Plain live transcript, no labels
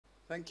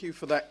Thank you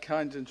for that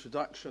kind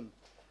introduction.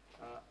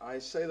 I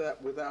say that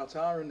without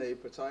irony,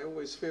 but I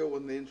always feel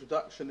when the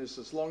introduction is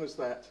as long as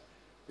that,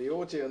 the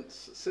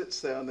audience sits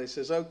there and they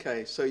says,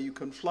 okay, so you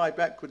can fly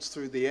backwards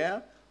through the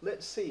air,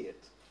 let's see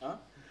it. Huh?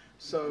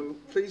 So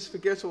please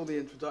forget all the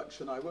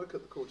introduction. I work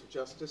at the Court of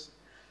Justice,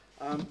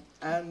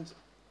 and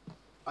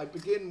I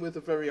begin with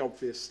a very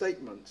obvious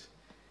statement.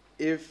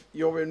 If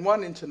you're in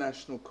one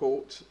international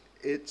court,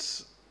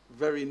 it's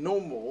very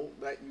normal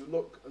that you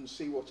look and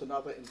see what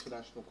another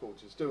international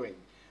court is doing.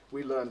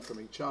 We learn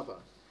from each other.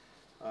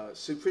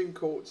 Supreme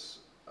Courts,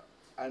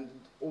 and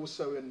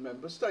also in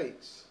member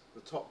states,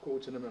 the top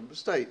court in a member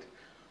state,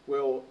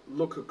 will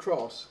look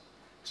across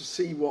to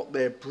see what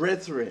their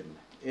brethren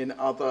in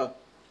other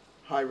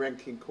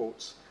high-ranking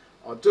courts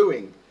are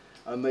doing.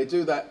 And they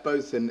do that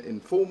both in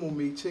informal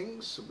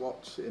meetings,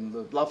 what in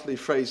the lovely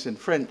phrase in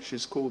French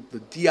is called the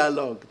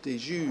dialogue des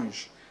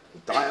juges,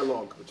 the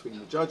dialogue between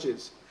the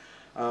judges.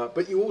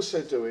 But you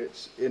also do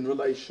it in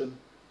relation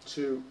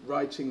to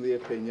writing the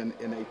opinion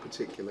in a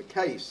particular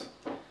case.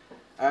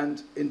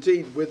 And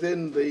indeed,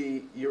 within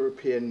the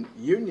European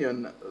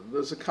Union,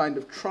 there's a kind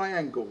of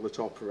triangle that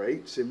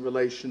operates in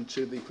relation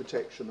to the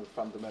protection of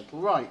fundamental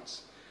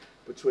rights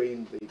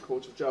between the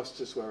Court of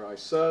Justice, where I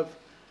serve,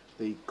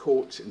 the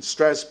court in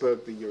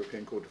Strasbourg, the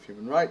European Court of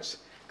Human Rights,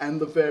 and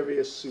the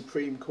various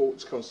Supreme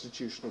Courts,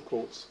 constitutional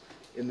courts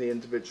in the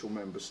individual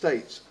member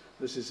states.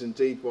 This is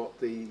indeed what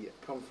the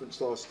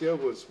conference last year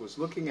was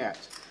looking at.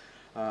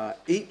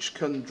 Each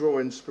can draw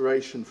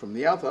inspiration from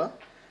the other.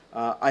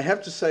 I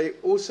have to say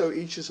also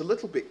each is a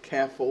little bit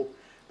careful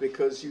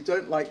because you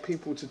don't like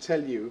people to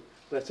tell you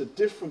that a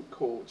different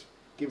court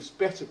gives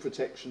better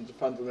protection to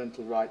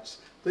fundamental rights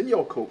than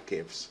your court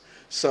gives.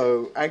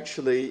 So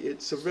actually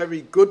it's a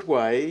very good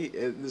way.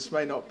 This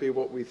may not be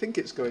what we think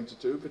it's going to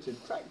do, but in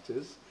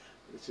practice,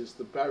 this is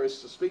the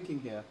barrister speaking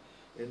here,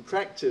 in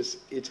practice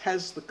it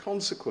has the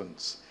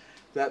consequence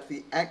that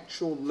the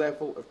actual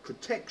level of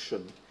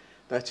protection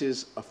that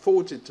is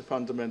afforded to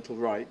fundamental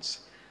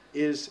rights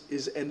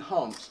is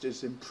enhanced,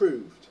 is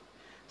improved.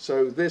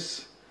 So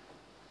this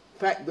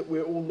fact that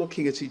we're all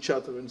looking at each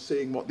other and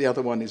seeing what the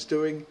other one is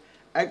doing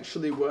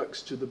actually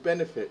works to the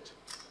benefit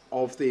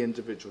of the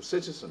individual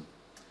citizen.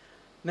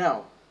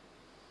 Now,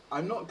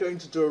 I'm not going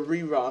to do a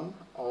rerun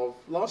of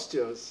last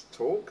year's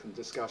talk and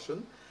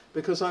discussion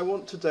because I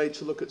want today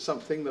to look at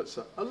something that's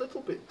a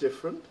little bit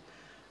different,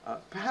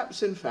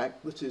 perhaps in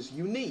fact that is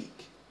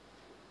unique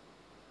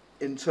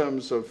in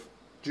terms of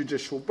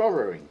judicial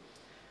borrowing.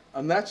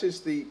 And that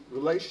is the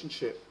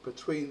relationship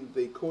between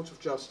the Court of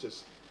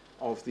Justice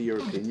of the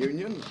European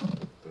Union,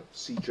 the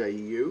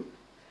CJEU,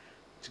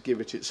 to give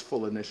it its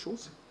full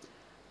initials,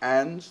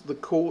 and the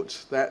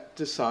court that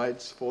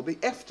decides for the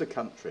EFTA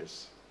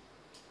countries,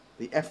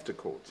 the EFTA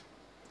Court.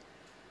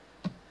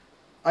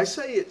 I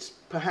say it's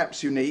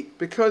perhaps unique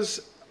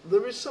because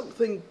there is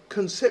something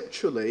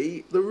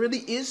conceptually that really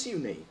is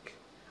unique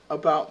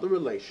about the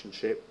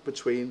relationship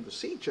between the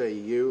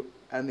CJEU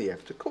and the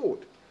EFTA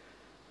Court.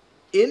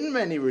 In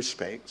many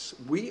respects,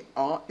 we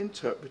are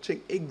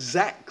interpreting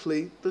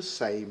exactly the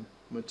same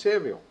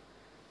material.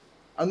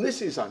 And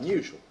this is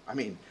unusual. I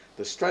mean,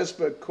 the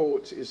Strasbourg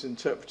Court is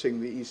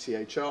interpreting the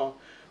ECHR.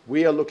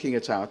 We are looking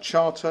at our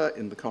charter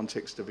in the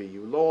context of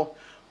EU law.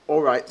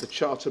 All right, the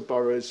charter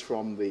borrows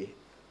from the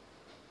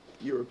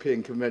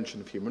European Convention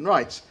of Human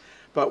Rights,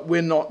 but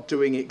we're not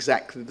doing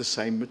exactly the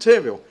same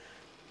material.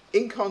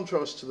 In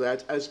contrast to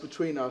that, as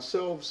between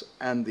ourselves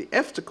and the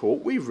EFTA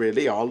Court, we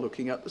really are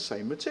looking at the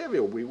same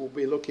material. We will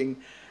be looking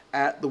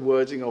at the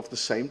wording of the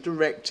same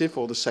directive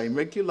or the same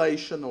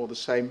regulation or the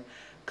same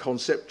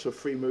concept of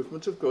free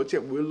movement of goods,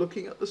 yet we're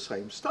looking at the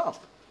same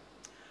stuff.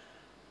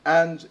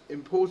 And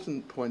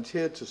important point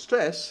here to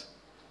stress,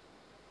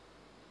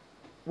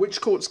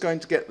 which court's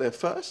going to get there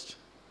first?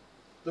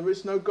 There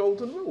is no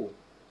golden rule.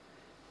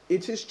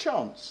 It is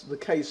chance. The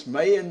case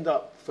may end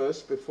up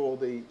first before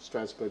the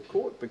Strasbourg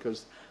Court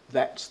because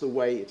that's the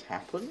way it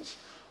happens,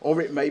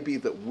 or it may be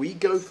that we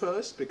go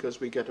first because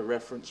we get a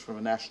reference from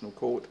a national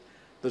court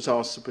that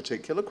asks a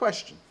particular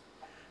question.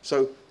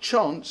 So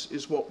chance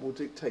is what will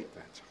dictate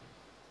that.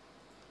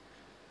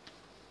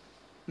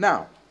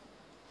 Now,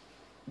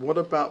 what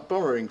about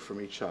borrowing from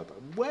each other?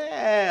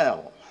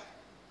 Well,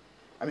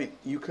 I mean,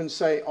 you can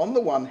say, on the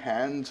one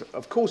hand,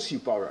 of course you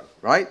borrow,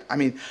 right? I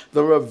mean,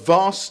 there are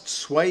vast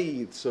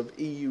swathes of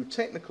EU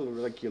technical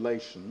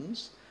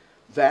regulations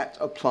that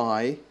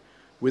apply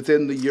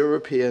within the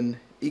European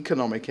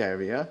Economic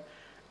Area,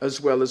 as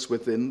well as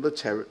within the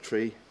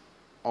territory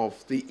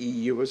of the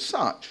EU as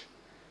such.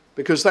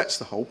 Because that's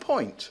the whole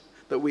point,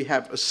 that we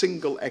have a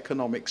single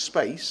economic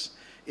space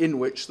in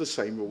which the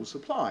same rules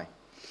apply.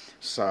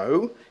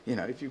 So, you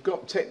know, if you've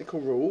got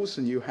technical rules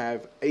and you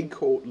have a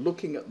court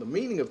looking at the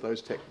meaning of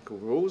those technical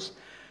rules,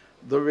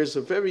 there is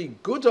a very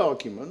good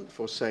argument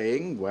for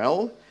saying,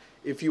 well,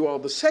 if you are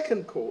the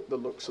second court that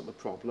looks at the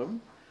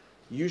problem,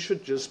 you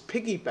should just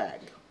piggyback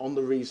on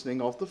the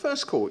reasoning of the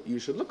first court. You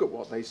should look at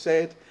what they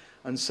said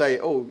and say,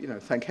 oh, you know,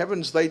 thank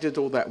heavens they did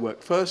all that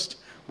work first,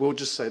 we'll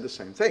just say the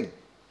same thing.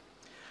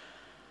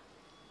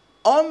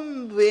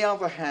 On the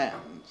other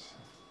hand,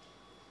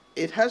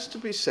 it has to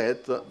be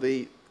said that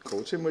the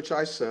court in which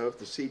I serve,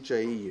 the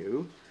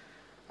CJEU,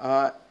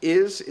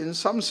 is in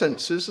some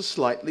senses a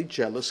slightly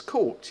jealous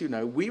court. You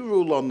know, we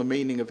rule on the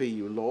meaning of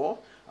EU law,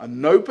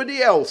 and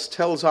nobody else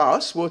tells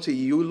us what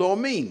EU law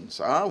means.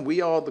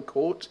 We are the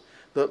court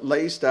that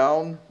lays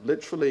down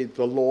literally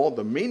the law,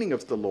 the meaning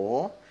of the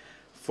law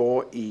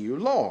for EU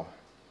law.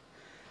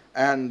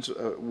 And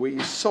we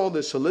saw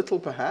this a little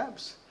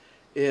perhaps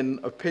in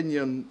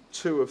opinion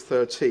 2 of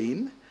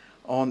 13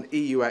 on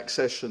EU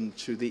accession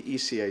to the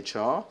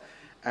ECHR,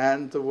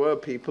 and there were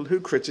people who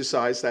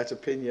criticized that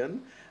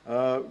opinion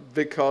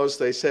because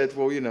they said,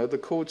 well, you know, the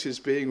court is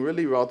being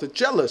really rather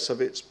jealous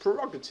of its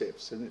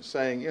prerogatives, and it's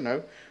saying, you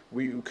know,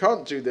 we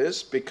can't do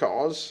this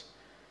because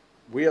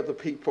we are the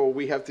people,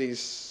 we have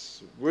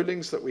these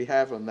rulings that we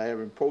have and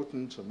they're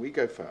important and we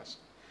go first.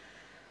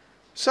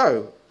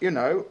 So, you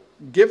know,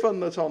 given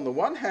that on the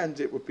one hand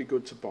it would be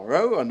good to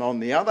borrow, and on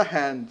the other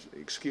hand,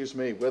 excuse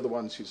me, we're the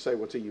ones who say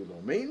what EU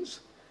law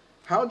means,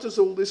 how does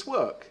all this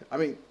work? I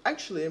mean,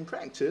 actually in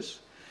practice,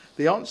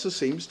 the answer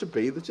seems to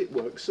be that it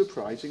works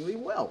surprisingly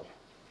well.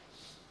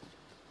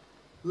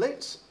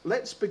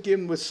 Let's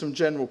begin with some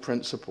general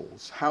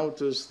principles. How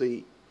does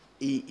the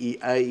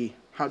EEA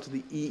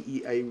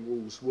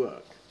rules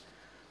work?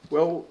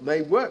 Well,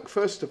 they work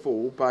first of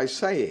all by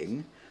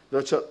saying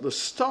that at the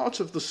start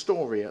of the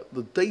story, at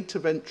the date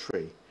of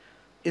entry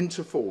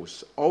into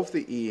force of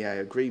the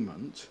EEA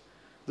agreement,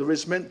 there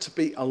is meant to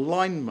be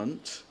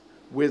alignment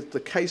with the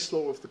case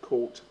law of the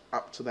court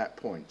up to that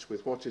point,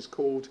 with what is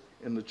called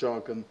in the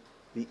jargon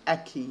the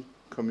acquis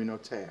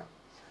communautaire.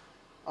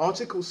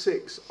 Article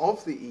 6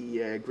 of the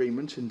EEA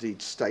agreement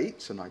indeed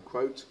states, and I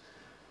quote,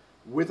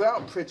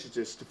 "Without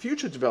prejudice to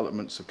future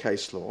developments of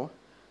case law,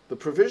 the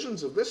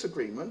provisions of this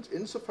agreement,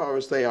 insofar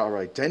as they are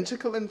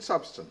identical in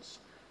substance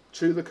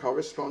to the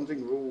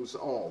corresponding rules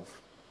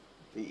of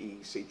the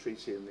EEC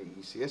Treaty and the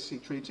ECSC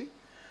Treaty,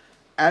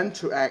 and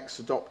to acts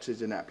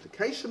adopted in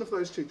application of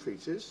those two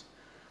treaties,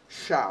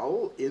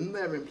 shall, in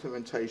their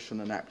implementation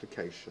and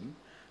application,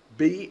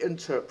 be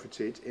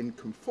interpreted in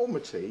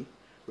conformity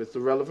with the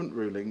relevant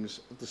rulings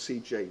of the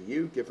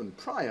CJEU given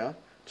prior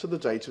to the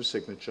date of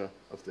signature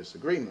of this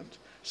agreement."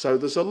 So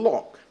there's a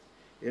lock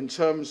in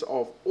terms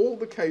of all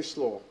the case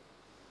law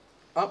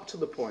up to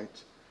the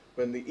point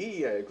when the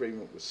EEA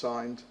agreement was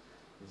signed.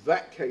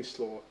 That case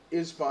law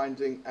is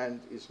binding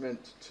and is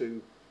meant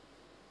to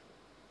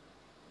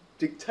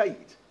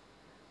dictate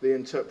the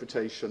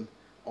interpretation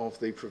of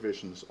the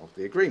provisions of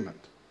the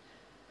agreement.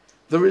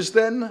 There is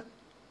then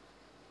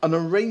an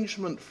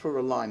arrangement for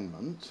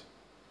alignment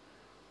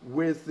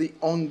with the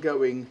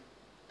ongoing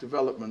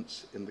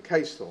developments in the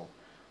case law,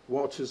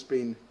 what has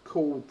been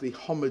called the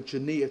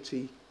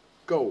homogeneity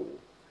goal.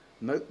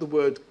 Note the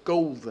word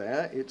goal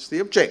there, it's the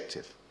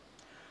objective.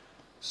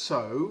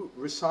 So,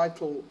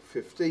 recital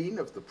 15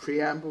 of the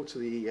preamble to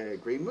the EEA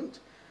agreement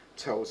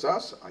tells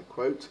us, I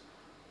quote,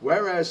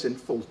 "Whereas in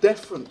full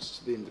deference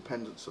to the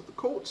independence of the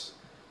courts,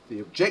 the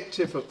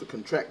objective of the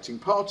contracting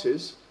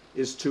parties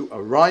is to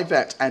arrive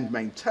at and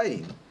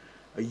maintain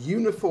a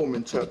uniform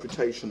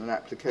interpretation and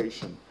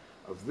application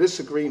of this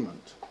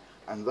agreement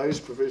and those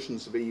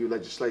provisions of EU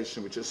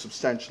legislation which are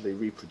substantially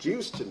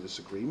reproduced in this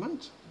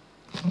agreement,"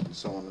 and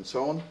so on and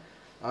so on.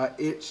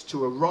 It's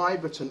to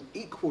arrive at an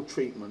equal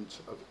treatment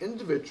of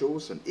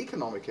individuals and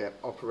economic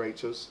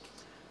operators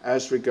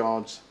as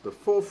regards the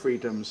four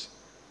freedoms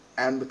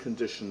and the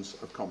conditions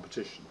of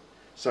competition.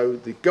 So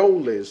the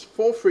goal is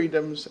four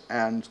freedoms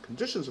and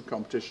conditions of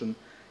competition,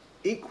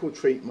 equal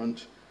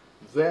treatment,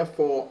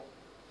 therefore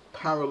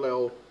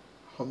parallel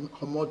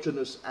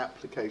homogeneous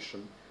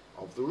application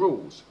of the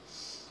rules.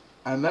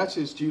 And that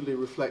is duly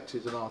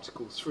reflected in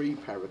Article 3,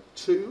 Para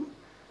 2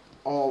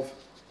 of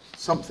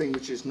something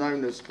which is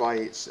known as by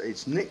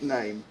its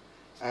nickname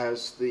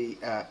as the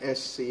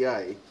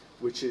SCA,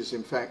 which is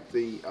in fact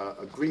the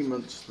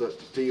agreement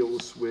that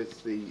deals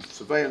with the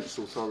surveillance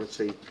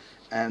authority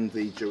and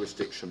the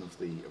jurisdiction of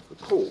the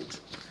court.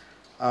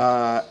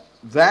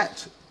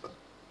 That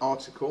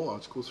article,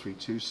 Article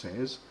 3.2,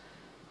 says,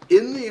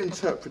 "In the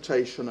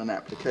interpretation and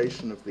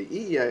application of the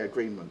EEA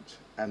agreement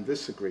and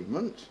this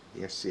agreement,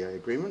 the SCA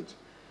agreement,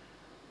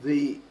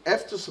 the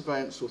EFTA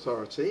Surveillance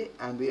Authority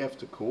and the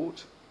EFTA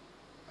Court,"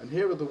 and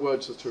here are the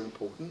words that are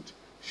important,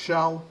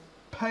 "shall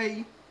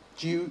pay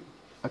due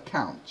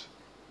account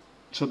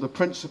to the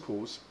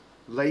principles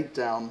laid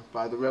down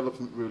by the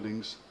relevant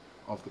rulings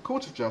of the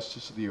Court of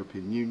Justice of the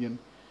European Union,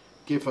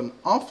 given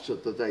after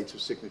the date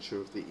of signature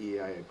of the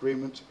EEA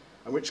agreement,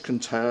 and which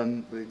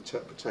concern the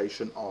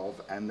interpretation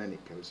of," and then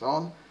it goes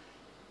on,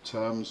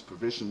 "terms,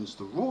 provisions,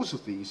 the rules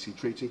of the EC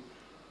Treaty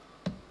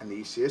and the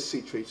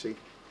ECSC Treaty,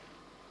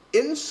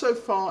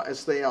 insofar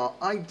as they are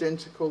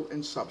identical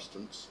in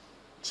substance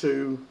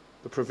to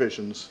the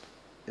provisions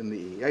in the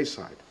EEA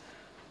side."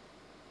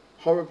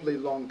 Horribly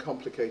long,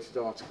 complicated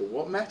article.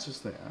 What matters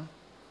there?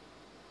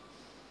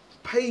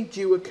 Pay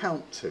due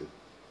account to.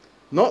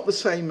 Not the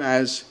same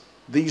as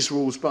these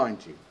rules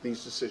bind you,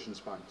 these decisions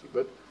bind you,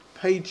 but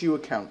pay due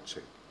account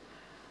to.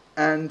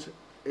 And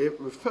it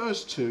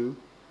refers to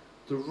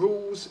the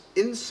rules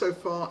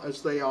insofar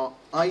as they are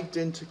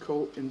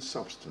identical in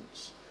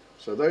substance.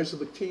 So those are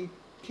the key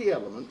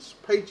elements: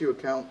 paid due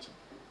account,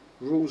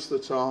 rules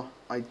that are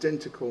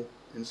identical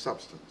in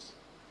substance.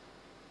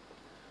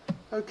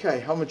 Okay,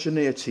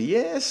 homogeneity.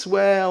 Yes,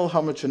 well,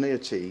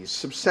 homogeneity.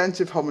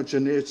 Substantive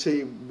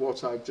homogeneity,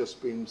 what I've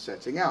just been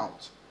setting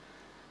out.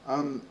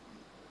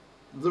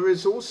 There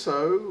is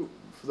also,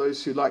 for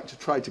those who like to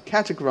try to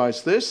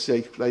categorize this,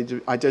 they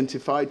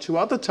identify two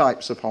other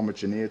types of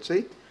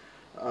homogeneity.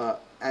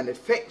 An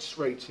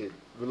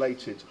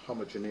effects-related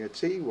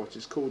homogeneity, what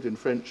is called in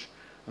French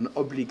an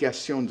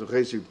obligation de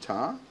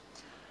résultat.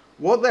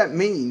 What that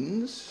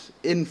means,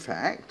 in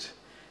fact,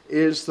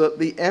 is that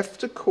the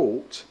EFTA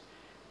Court,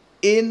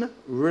 in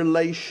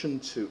relation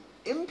to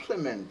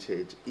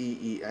implemented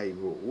EEA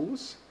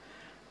rules,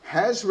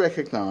 has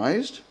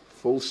recognized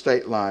full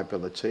state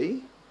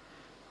liability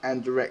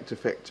and direct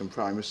effect and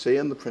primacy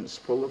and the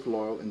principle of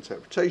loyal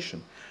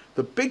interpretation.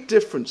 The big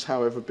difference,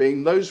 however,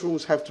 being those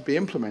rules have to be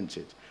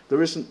implemented.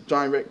 There isn't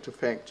direct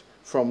effect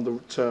from the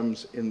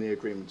terms in the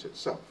agreement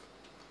itself.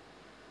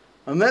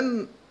 And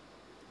then,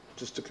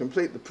 just to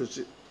complete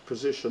the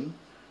position,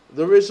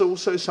 there is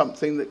also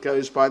something that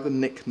goes by the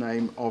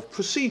nickname of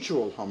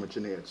procedural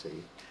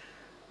homogeneity.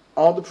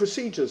 Are the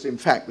procedures, in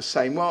fact, the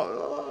same?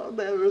 Well,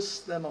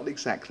 they're not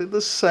exactly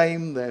the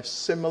same. They're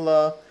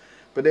similar,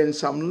 but in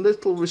some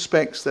little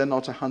respects, they're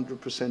not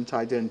 100%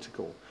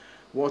 identical.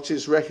 What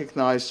is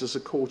recognized as a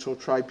court or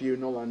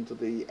tribunal under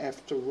the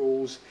EFTA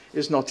rules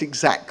is not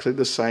exactly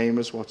the same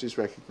as what is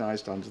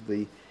recognized under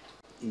the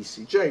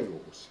ECJ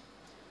rules.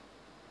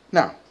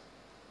 Now,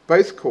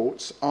 both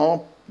courts are,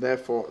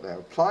 therefore, they're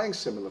applying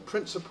similar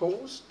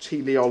principles,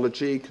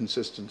 teleology,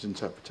 consistent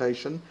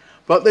interpretation,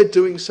 but they're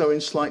doing so in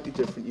slightly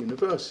different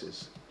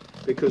universes,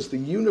 because the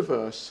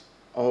universe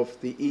of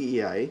the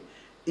EEA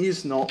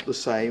is not the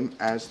same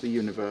as the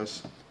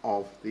universe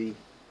of the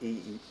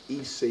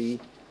EC,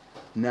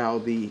 now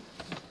the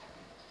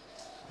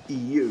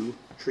EU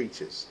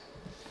treaties.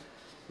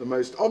 The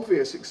most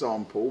obvious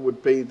example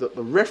would be that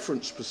the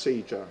reference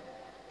procedure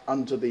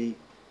under the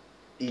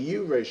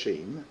EU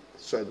regime,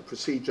 so the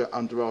procedure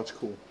under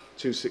Article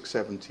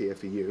 267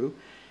 TFEU,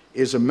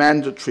 is a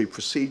mandatory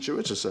procedure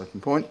at a certain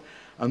point,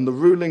 and the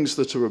rulings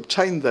that are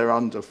obtained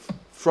thereunder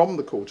from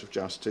the Court of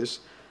Justice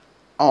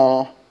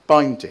are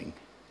binding.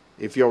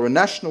 If you're a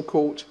national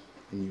court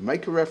and you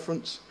make a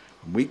reference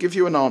and we give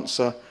you an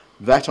answer,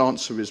 that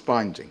answer is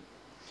binding.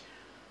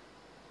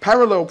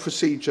 Parallel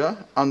procedure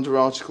under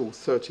Article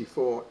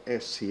 34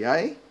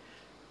 SCA,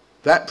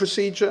 that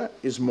procedure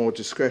is more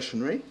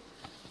discretionary,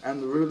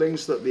 and the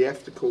rulings that the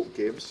EFTA Court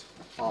gives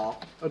are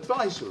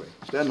advisory.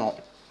 They're not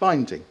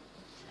binding.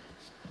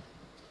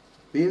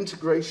 The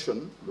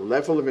integration, the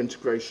level of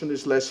integration,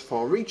 is less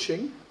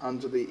far-reaching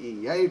under the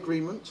EEA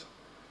agreement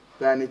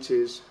than it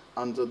is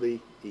under the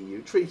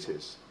EU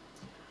treaties.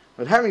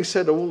 But having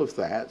said all of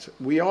that,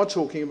 we are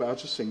talking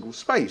about a single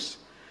space.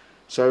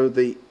 So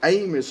the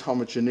aim is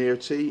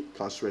homogeneity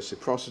plus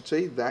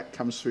reciprocity. That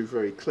comes through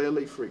very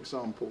clearly, for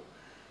example,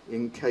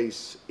 in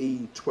case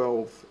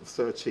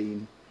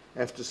E1213,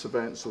 EFTA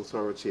Surveillance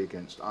Authority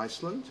against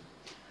Iceland.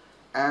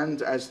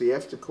 And as the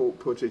EFTA Court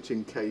put it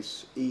in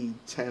case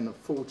E10 of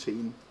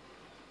 14,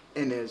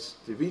 Enes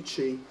de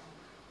Vici,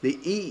 the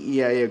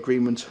EEA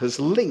agreement has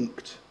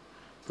linked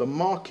the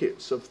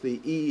markets of the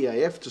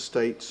EEA EFTA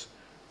states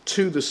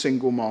to the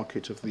single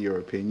market of the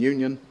European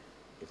Union.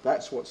 If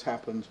that's what's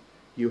happened,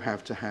 you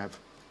have to have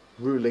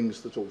rulings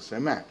that also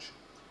match.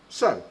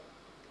 So,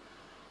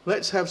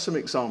 let's have some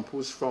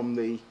examples from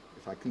the,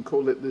 if I can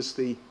call it this,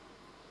 the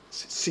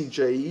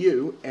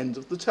CJEU end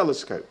of the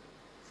telescope,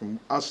 from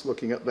us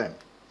looking at them.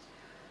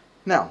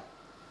 Now,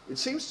 it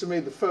seems to me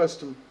the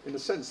first, and in a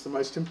sense the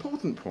most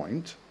important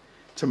point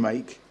to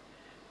make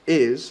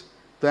is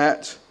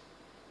that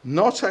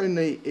not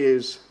only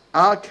is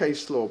our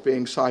case law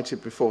being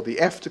cited before the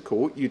EFTA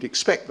Court, you'd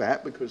expect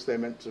that because they're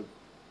meant to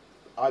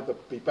either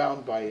be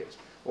bound by it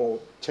or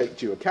take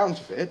due account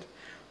of it,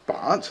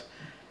 but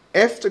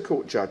EFTA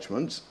Court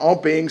judgments are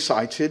being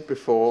cited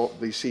before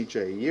the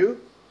CJEU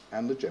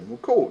and the General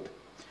Court.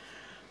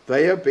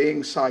 They are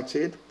being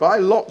cited by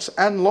lots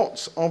and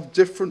lots of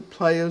different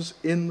players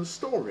in the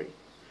story.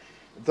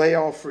 They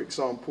are, for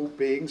example,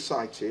 being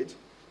cited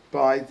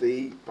by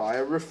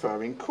a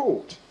referring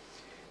court.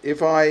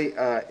 If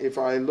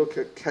I look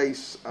at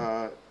case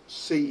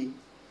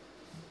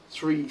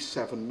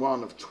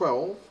C371 of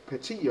 12,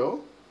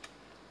 Petillo,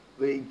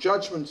 the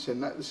judgments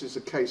in that, this is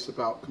a case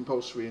about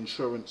compulsory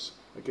insurance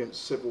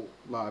against civil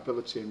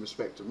liability in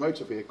respect of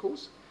motor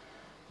vehicles.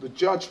 The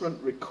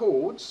judgment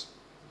records,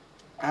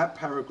 at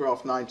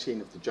paragraph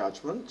 19 of the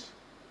judgment,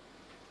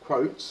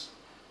 quotes,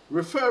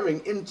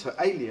 referring inter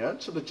alia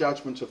to the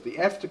judgment of the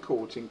EFTA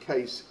Court in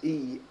case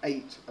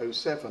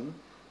E807,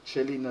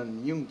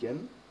 Chelinen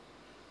Jungen,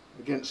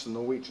 against the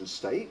Norwegian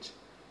state,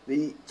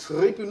 the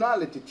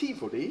Tribunale di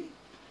Tivoli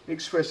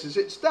expresses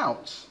its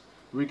doubts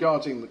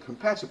regarding the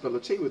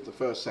compatibility with the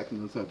first, second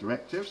and third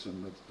directives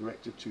and the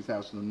Directive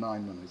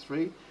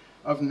 2009-103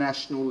 of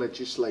national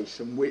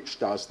legislation which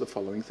does the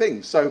following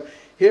things. So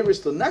here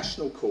is the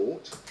national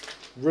court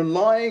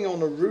relying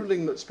on a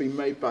ruling that's been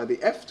made by the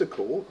EFTA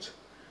Court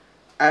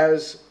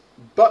as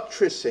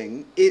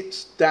buttressing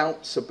its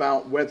doubts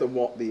about whether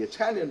what the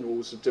Italian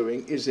rules are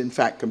doing is in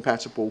fact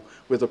compatible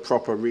with a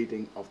proper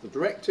reading of the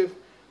directive,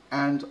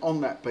 and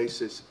on that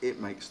basis it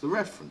makes the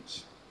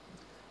reference.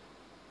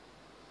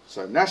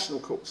 So national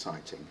court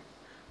citing.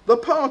 The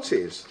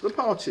parties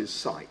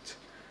cite.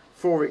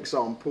 For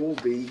example,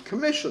 the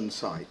Commission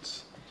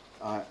cites.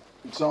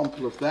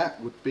 Example of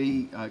that would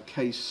be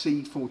case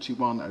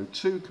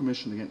C4102,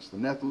 Commission against the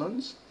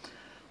Netherlands,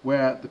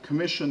 where the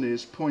Commission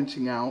is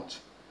pointing out,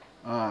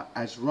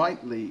 as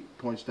rightly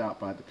pointed out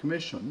by the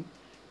Commission,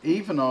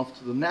 even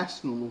after the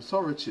national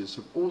authorities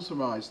have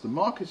authorised the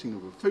marketing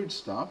of a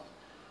foodstuff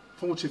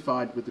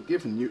fortified with a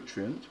given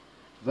nutrient,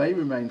 they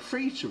remain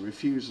free to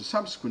refuse a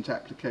subsequent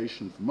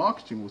application for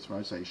marketing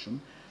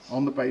authorisation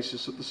on the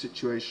basis of the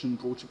situation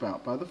brought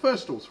about by the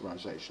first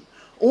authorisation.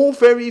 All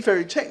very,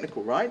 very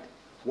technical, right?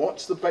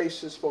 What's the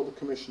basis for the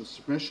Commission's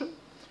submission?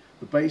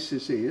 The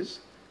basis is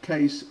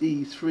case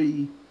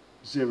E300,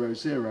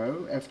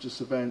 EFTA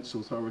Surveillance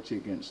Authority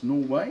against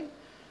Norway,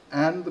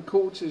 and the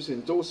court is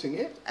endorsing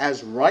it,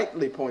 as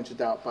rightly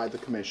pointed out by the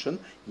Commission.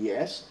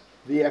 Yes,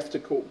 the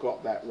EFTA Court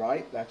got that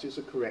right. That is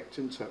a correct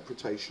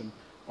interpretation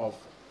of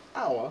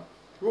our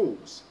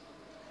rules.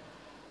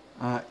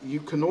 You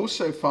can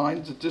also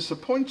find a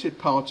disappointed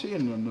party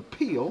in an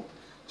appeal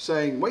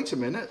saying, wait a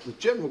minute, the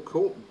General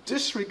Court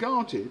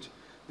disregarded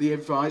the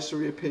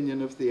advisory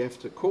opinion of the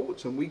EFTA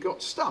Court and we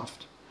got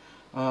stuffed.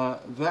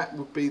 That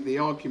would be the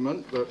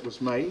argument that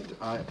was made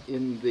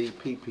in the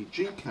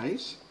PPG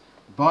case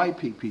by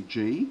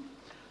PPG.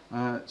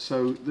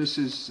 So this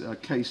is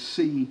case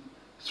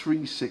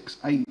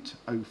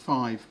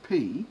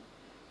C36805P,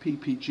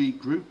 PPG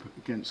Group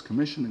against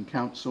Commission and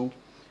Council,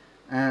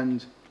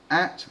 and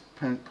at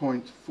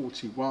point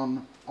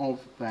 41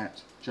 of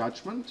that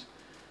judgment,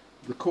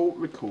 the court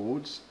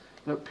records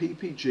that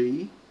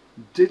PPG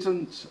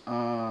didn't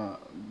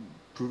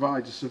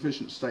provide a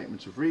sufficient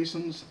statement of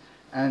reasons,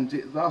 and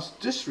it thus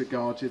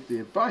disregarded the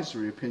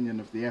advisory opinion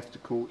of the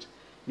EFTA Court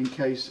in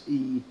case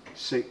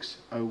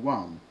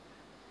E601,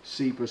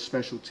 Ciba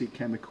Specialty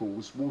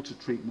Chemicals, Water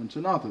Treatment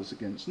and Others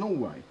against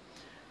Norway.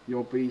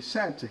 You'll be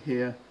sad to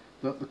hear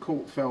that the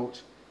court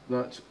felt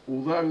that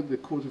although the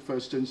Court of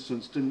First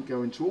Instance didn't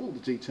go into all the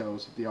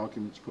details of the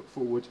arguments put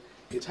forward,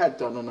 it had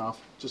done enough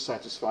to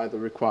satisfy the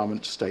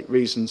requirement to state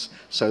reasons,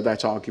 so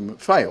that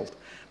argument failed.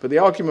 But the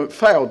argument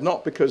failed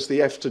not because the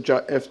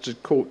EFTA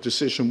Court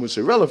decision was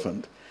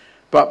irrelevant,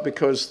 but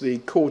because the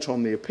Court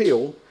on the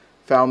Appeal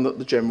found that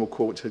the General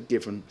Court had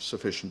given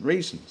sufficient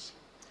reasons.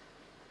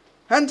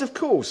 And of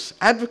course,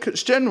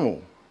 Advocates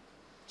General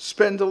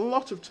spend a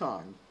lot of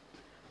time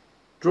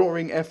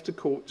drawing EFTA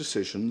Court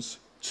decisions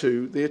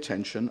to the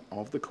attention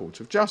of the Court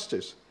of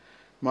Justice.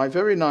 My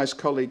very nice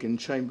colleague in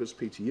Chambers,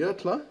 Peter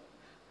Yertler,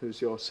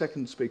 who's your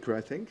second speaker, I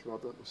think, or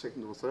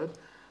second or third,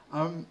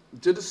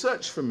 did a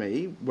search for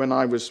me when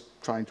I was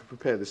trying to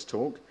prepare this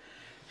talk.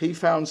 He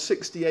found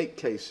 68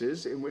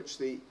 cases in which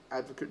the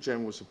Advocate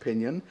General's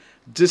opinion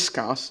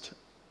discussed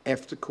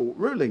EFTA Court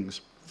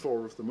rulings.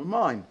 4 of them are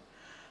mine.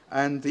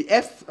 And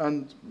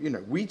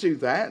we do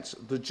that.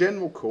 The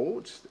General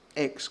Court,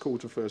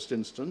 ex-Court of First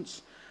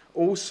Instance,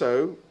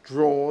 also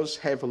draws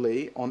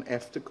heavily on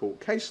EFTA Court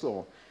case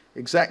law.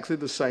 Exactly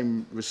the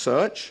same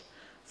research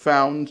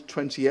found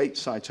 28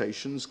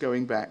 citations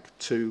going back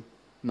to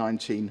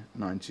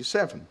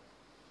 1997.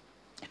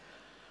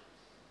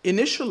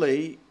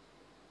 Initially,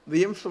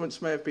 the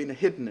influence may have been a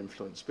hidden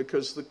influence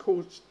because the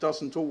court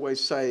doesn't always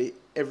say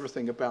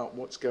everything about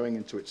what's going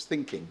into its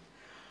thinking.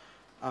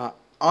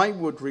 I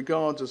would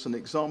regard as an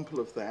example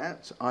of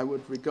that, I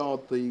would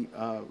regard the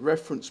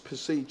reference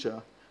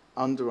procedure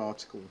under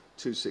Article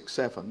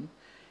 267.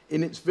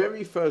 In its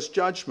very first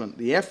judgment,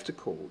 the EFTA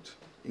Court,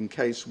 in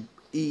case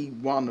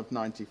E1 of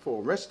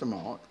 94,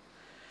 Restermark,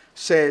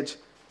 said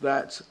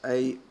that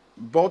a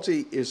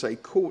body is a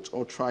court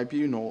or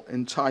tribunal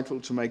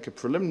entitled to make a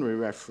preliminary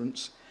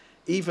reference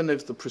even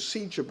if the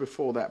procedure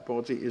before that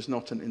body is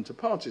not an inter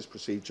partes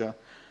procedure.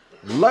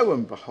 Lo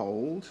and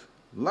behold,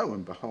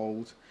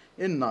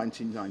 in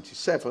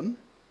 1997,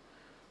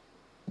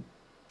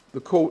 the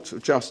Court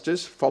of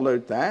Justice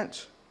followed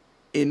that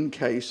in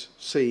case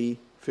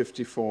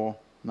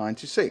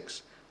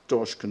C5496,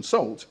 Dorsch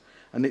Consult,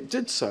 and it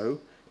did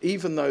so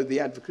even though the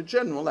Advocate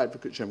General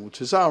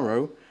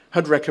Tesaro,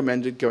 had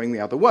recommended going the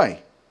other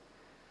way.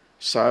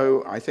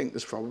 So I think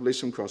there's probably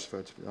some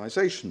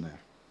cross-fertilisation there.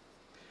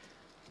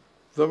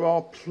 There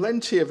are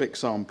plenty of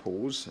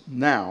examples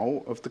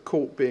now of the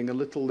court being a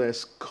little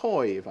less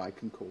coy, if I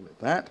can call it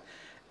that,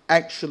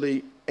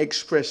 actually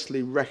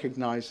expressly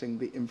recognising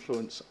the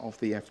influence of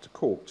the EFTA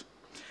Court.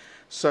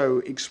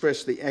 So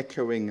expressly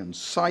echoing and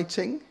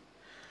citing,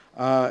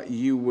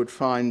 you would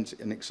find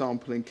an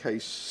example in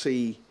case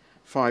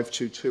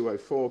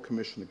C52204,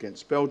 Commission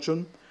against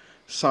Belgium,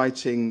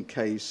 citing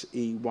case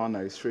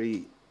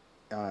E103,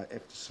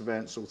 EFTA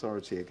Surveillance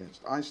Authority against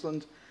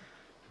Iceland,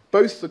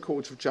 Both the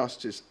Court of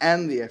Justice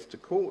and the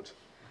EFTA Court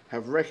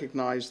have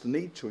recognised the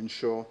need to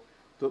ensure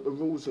that the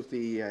rules of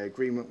the EEA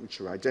agreement,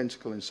 which are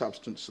identical in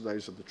substance to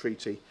those of the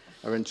treaty,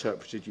 are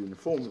interpreted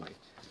uniformly.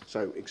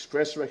 So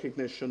express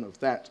recognition of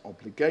that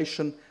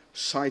obligation,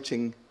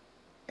 citing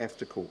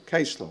EFTA Court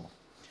case law.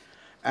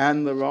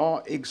 And there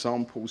are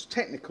examples,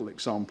 technical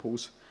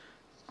examples.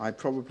 I'd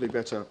probably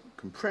better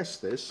compress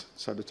this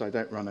so that I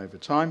don't run over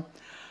time.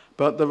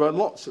 But there are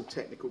lots of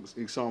technical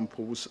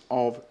examples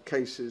of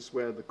cases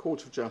where the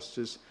Court of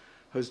Justice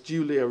has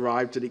duly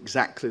arrived at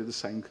exactly the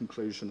same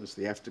conclusion as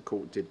the EFTA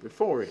Court did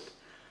before it.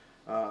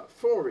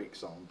 For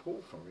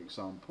example,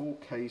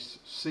 case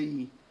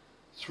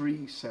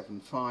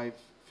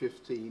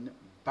C37515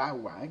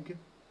 BAWAG,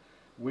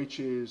 which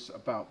is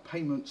about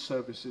payment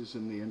services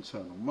in the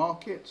internal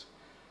market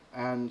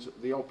and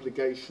the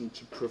obligation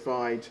to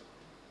provide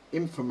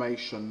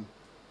information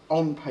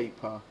on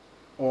paper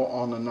or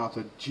on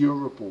another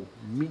durable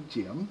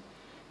medium.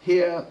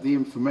 Here, the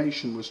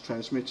information was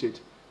transmitted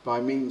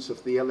by means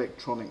of the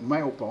electronic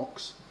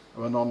mailbox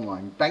or an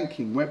online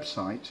banking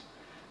website,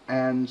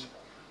 and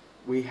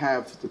we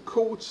have the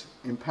court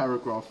in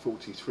paragraph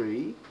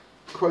 43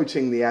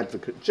 quoting the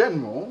Advocate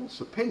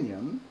General's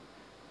opinion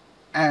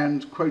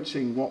and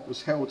quoting what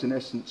was held in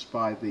essence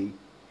by the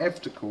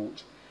EFTA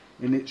Court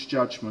in its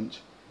judgment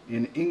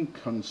in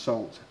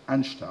Inconsult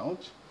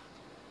Anstalt,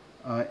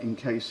 in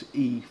case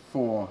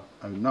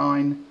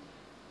E409.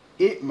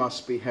 It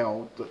must be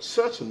held that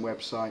certain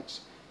websites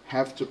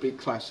have to be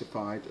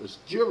classified as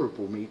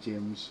durable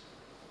mediums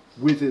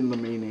within the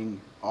meaning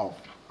of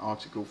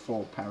Article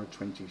 4, Para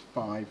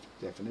 25,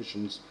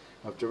 definitions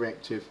of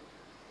Directive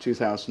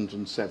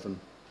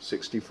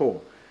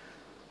 2007/64.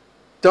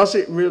 Does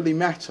it really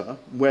matter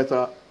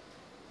whether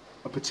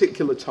a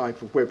particular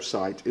type of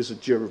website is a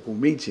durable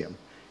medium?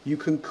 You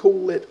can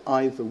call it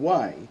either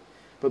way,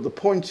 but the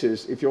point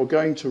is, if you're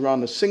going to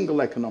run a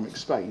single economic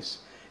space,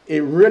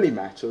 it really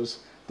matters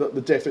that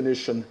the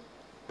definition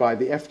by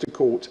the EFTA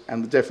Court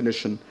and the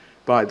definition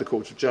by the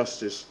Court of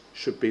Justice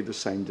should be the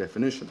same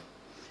definition.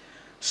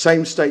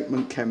 Same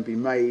statement can be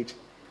made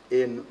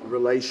in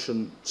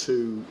relation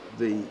to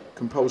the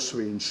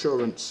compulsory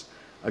insurance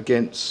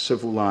against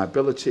civil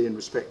liability in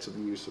respect to the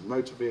use of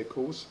motor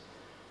vehicles.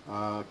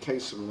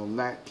 Case on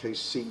that,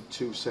 case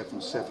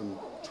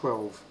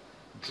C27712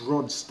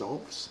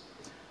 Drodstovs.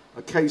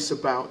 A case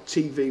about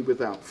TV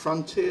Without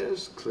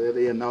Frontiers,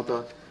 clearly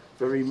another,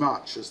 very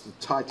much, as the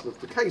title of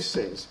the case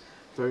says,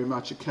 very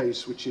much a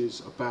case which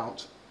is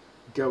about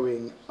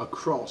going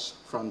across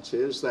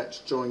frontiers. That's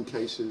joint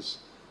cases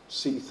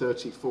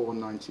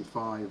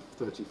C3495,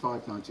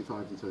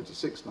 3595 and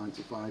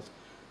 3695,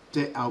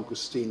 De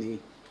Augustini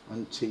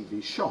and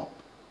TV Shop.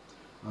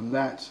 And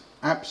that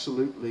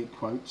absolutely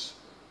quotes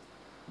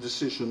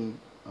decisioning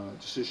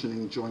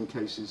joint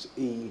cases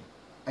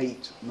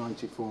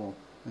E894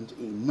 and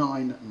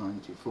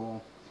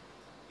E994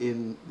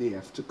 in the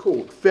EFTA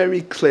Court.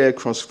 Very clear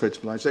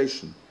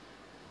cross-fertilization.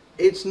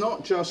 It's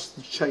not just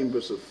the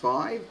chambers of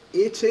five,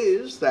 it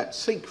is that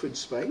sacred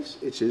space,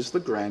 it is the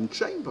Grand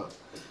Chamber.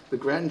 The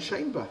Grand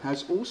Chamber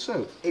has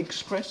also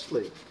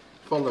expressly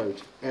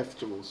followed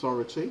EFTA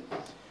authority.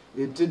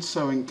 It did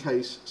so in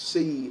case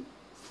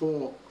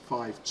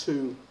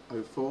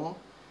C45204,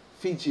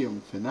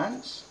 Fidium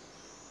Finance,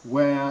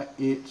 where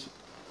it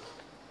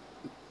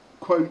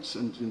quotes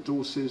and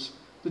endorses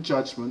the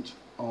judgment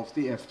of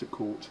the EFTA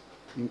Court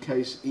in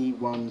case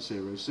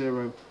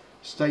E100,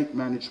 State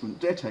Management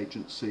Debt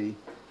Agency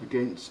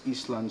against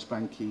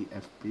Íslandsbanki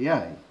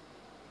FBA.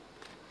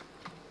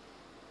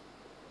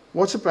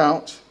 What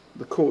about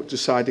the court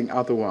deciding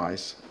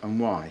otherwise, and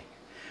why?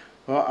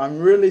 Well, I'm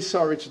really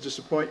sorry to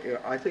disappoint you.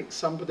 I think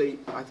somebody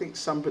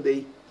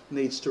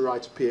needs to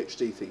write a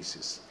PhD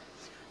thesis,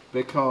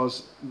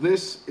 because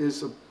this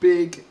is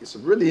it's a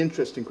really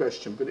interesting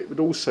question, but it would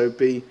also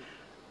be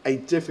a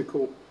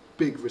difficult,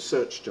 big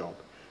research job,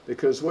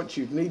 because what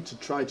you'd need to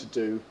try to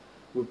do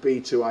would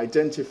be to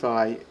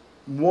identify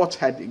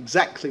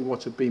exactly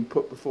what had been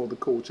put before the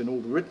court in all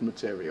the written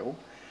material,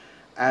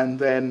 and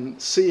then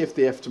see if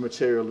the EFTA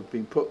material had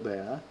been put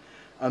there,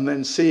 and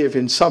then see if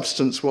in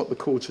substance what the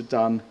court had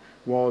done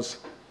was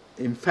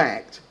in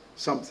fact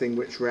something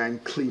which ran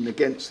clean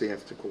against the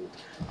EFTA Court.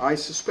 I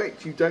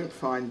suspect you don't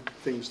find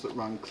things that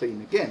run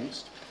clean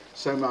against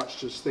so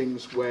much as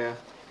things where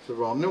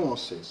there are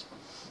nuances,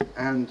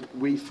 and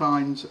we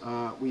find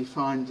a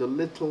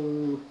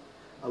little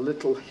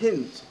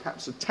hint,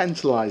 perhaps a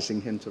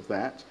tantalizing hint of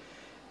that,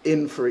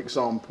 in, for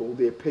example,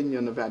 the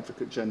opinion of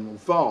Advocate General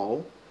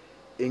Val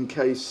in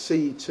case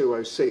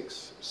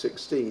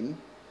C206-16,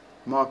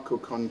 Marco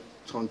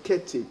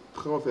Tronchetti,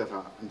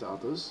 Provera and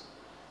others,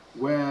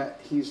 where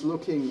he's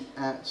looking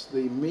at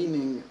the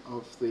meaning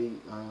of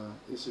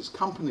this is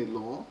company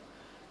law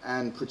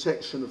and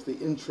protection of the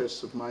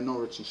interests of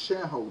minority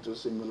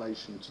shareholders in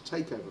relation to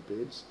takeover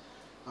bids,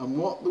 and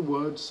what the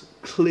words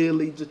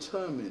clearly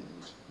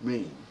determined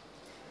mean.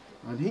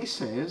 And he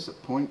says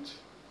at point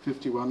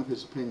 51 of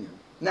his opinion,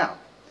 now,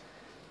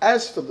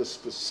 as for the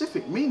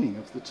specific meaning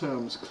of the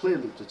terms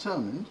clearly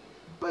determined,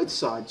 both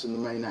sides in the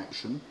main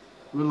action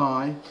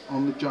rely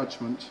on the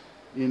judgment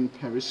in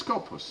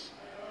Periskopos.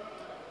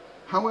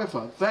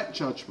 However, that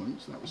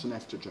judgment, that was an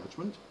EFTA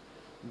judgment,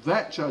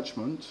 that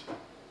judgment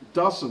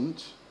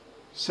doesn't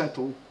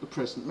settle the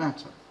present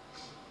matter.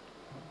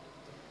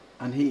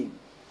 And he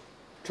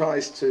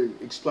tries to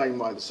explain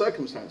why the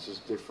circumstances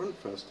are different,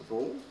 first of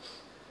all.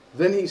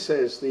 Then he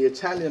says the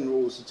Italian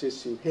rules at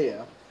issue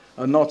here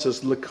are not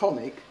as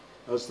laconic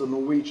as the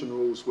Norwegian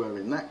rules were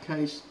in that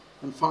case.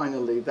 And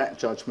finally, that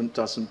judgment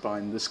doesn't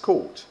bind this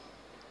court.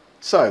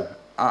 So,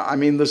 I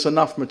mean, there's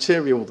enough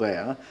material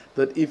there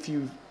that if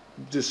you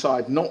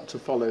decide not to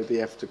follow the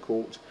EFTA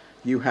Court,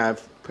 you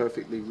have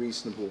perfectly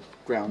reasonable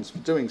grounds for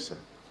doing so.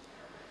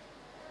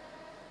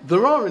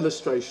 There are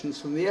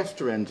illustrations from the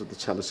EFTA end of the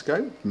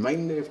telescope.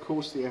 Mainly, of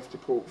course, the EFTA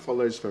Court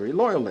follows very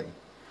loyally.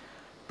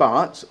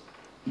 But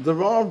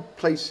there are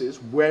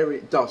places where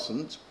it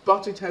doesn't,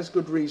 but it has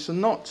good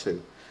reason not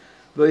to.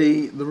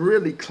 The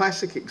really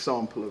classic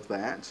example of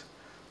that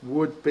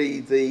would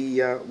be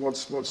the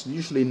what's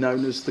usually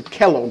known as the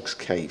Kellogg's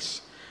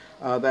case.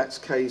 That's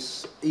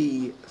case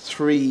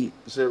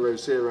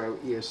E300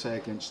 ESA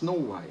against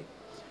Norway.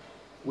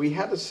 We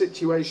had a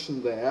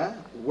situation there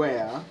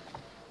where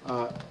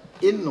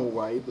in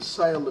Norway, the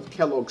sale of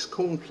Kellogg's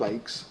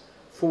cornflakes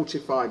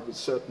fortified with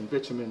certain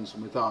vitamins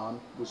and with iron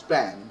was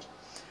banned.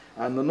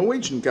 And the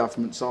Norwegian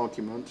government's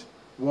argument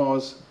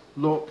was,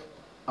 look,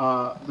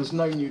 there's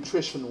no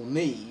nutritional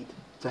need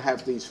to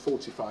have these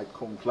fortified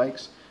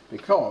cornflakes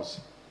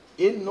because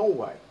in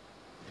Norway,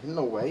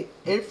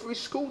 every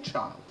school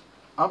child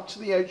up to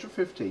the age of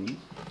 15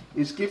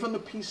 is given a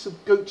piece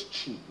of goat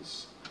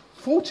cheese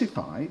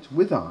fortified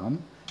with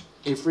iron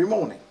every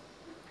morning.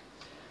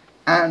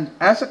 And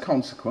as a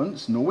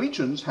consequence,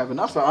 Norwegians have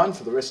enough iron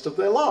for the rest of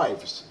their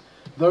lives.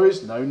 There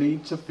is no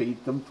need to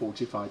feed them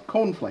fortified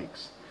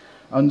cornflakes.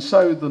 And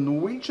so the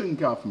Norwegian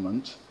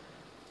government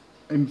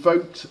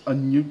invoked a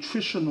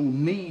nutritional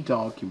need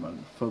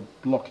argument for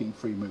blocking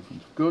free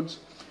movement of goods,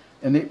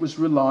 and it was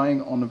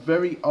relying on a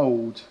very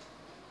old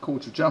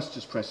Court of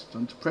Justice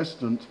precedent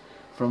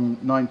from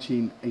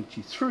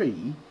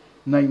 1983,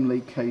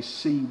 namely case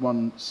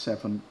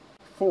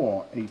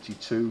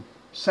C17482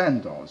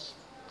 Sandoz.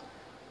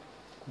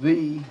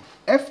 The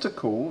EFTA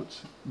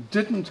Court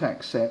didn't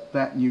accept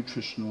that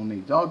nutritional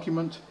need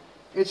argument.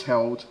 It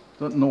held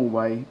that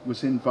Norway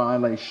was in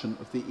violation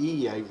of the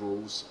EEA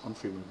rules on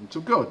free movement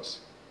of goods.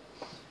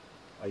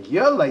 A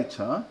year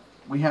later,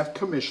 we have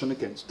Commission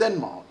against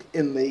Denmark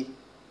in the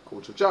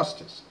Court of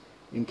Justice,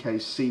 in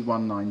case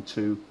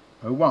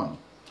C19201.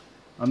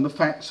 And the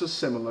facts are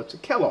similar to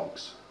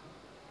Kellogg's.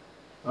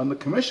 And the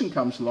Commission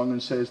comes along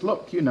and says,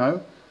 look, you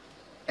know,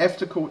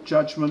 EFTA Court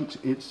judgment,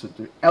 it's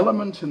an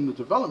element in the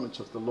development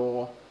of the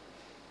law.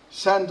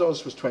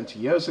 Sandoz was 20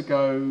 years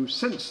ago.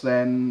 Since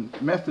then,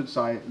 methods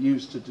I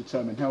used to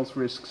determine health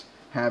risks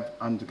have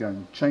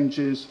undergone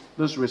changes.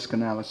 There's risk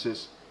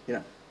analysis. You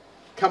know,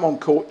 come on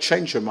court,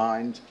 change your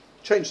mind,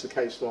 change the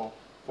case law,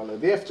 follow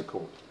the EFTA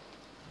Court.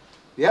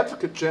 The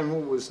Advocate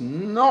General was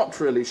not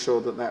really sure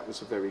that that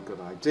was a very good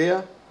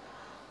idea,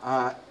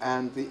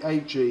 and the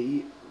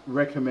AG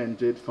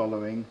recommended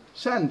following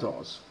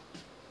Sandoz.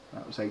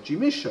 That was AG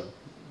Michaud,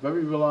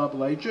 very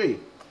reliable AG.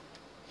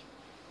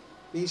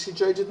 The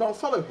ECJ did not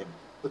follow him.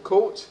 The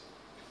court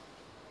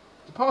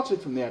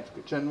departed from the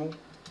Advocate General,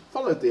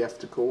 followed the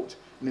EFTA Court,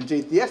 and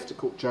indeed the EFTA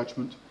Court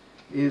judgment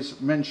is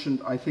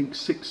mentioned, I think,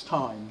 6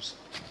 times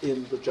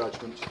in the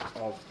judgment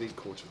of the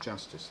Court of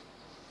Justice.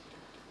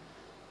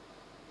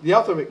 The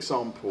other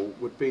example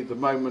would be the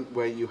moment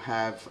where you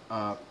have,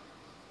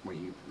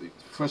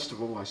 first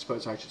of all, I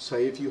suppose I should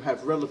say, if you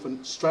have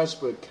relevant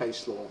Strasbourg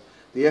case law,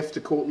 the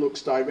EFTA Court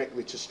looks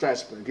directly to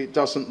Strasbourg. It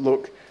doesn't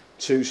look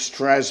to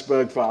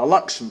Strasbourg via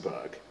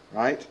Luxembourg,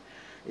 right?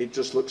 It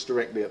just looks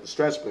directly at the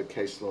Strasbourg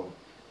case law.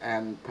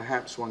 And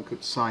perhaps one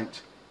could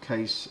cite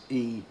case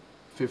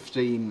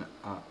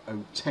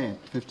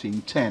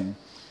E1510,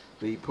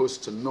 the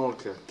Pusten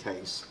Norge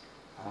case,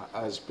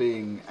 as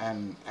being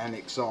an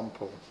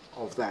example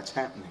of that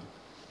happening.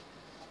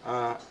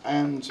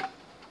 And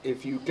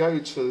if you go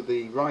to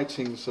the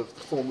writings of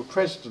the former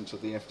president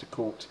of the EFTA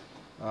Court,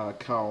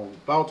 Karl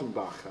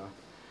Baudenbacher,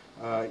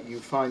 you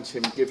find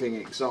him giving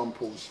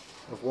examples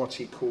of what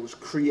he calls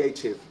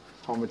creative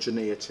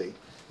homogeneity,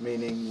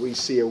 meaning we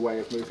see a way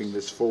of moving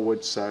this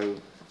forward, so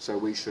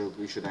we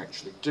should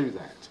actually do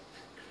that.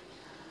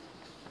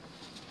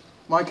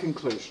 My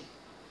conclusion.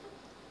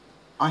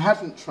 I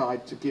haven't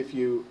tried to give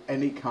you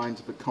any kind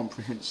of a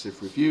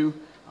comprehensive review.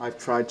 I've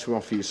tried to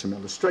offer you some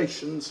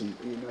illustrations, and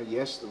you know,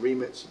 yes, the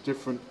remits are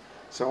different,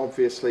 so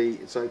obviously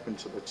it's open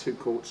to the 2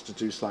 courts to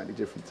do slightly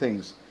different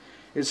things.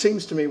 It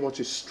seems to me what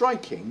is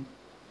striking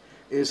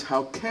is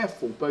how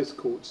careful both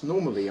courts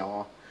normally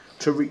are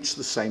to reach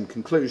the same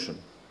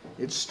conclusion.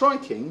 It's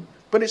striking,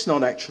 but it's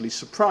not actually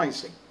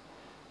surprising,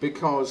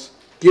 because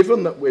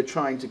given that we're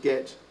trying to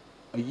get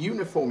a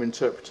uniform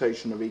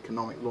interpretation of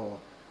economic law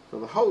for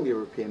the whole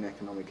European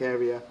economic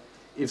area,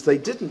 if they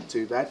didn't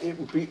do that, it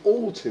would be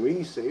all too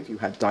easy, if you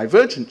had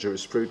divergent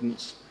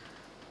jurisprudence,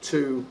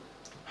 to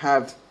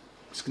have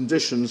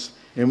conditions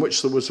in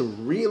which there was a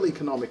real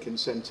economic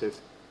incentive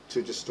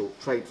to distort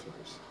trade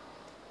flows.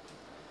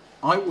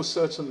 I will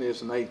certainly,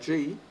 as an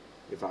AG,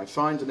 if I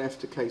find an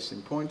EFTA case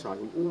in point, I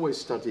will always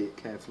study it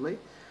carefully,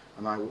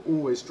 and I will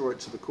always draw it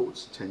to the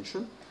court's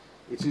attention.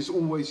 It is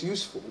always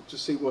useful to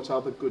see what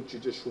other good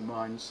judicial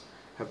minds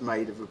have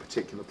made of a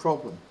particular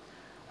problem.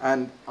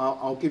 And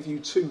I'll give you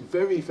two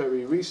very,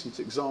 very recent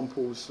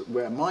examples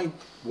where my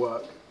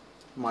work,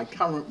 my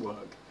current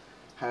work,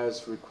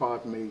 has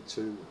required me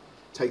to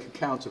take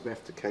account of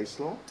EFTA case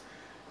law.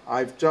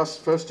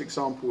 First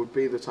example would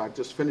be that I've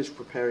just finished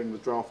preparing the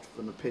draft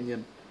of an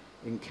opinion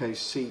in case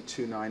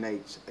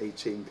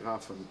C29818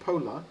 Graf and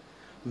Pola.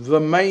 The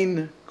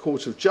main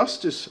Court of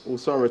Justice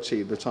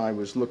authority that I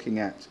was looking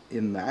at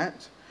in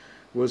that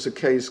was a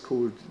case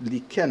called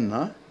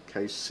Likenna,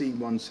 case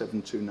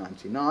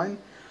C17299.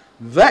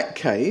 That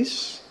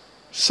case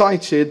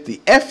cited the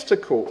EFTA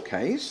Court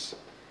case,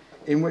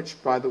 in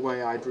which, by the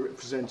way, I'd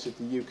represented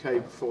the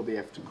UK before the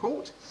EFTA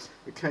Court,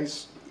 a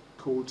case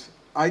called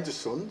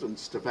Eidersund and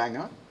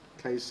Stavanger,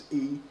 case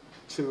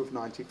E2 of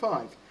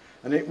 95.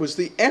 And it was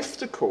the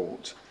EFTA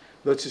Court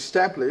that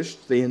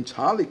established the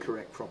entirely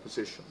correct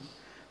proposition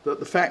that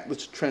the fact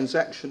that a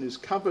transaction is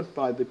covered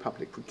by the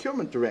public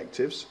procurement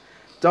directives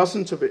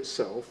doesn't of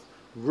itself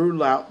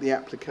rule out the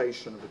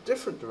application of a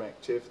different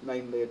directive,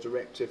 namely a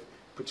directive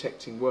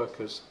protecting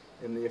workers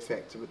in the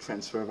effect of a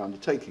transfer of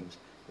undertakings.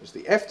 It was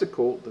the EFTA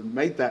Court that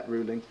made that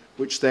ruling,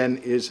 which then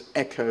is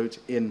echoed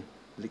in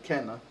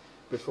Likenna,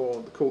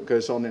 before the court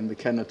goes on in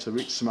Likenna to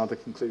reach some other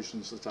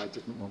conclusions that I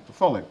didn't want to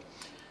follow.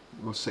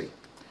 We'll see.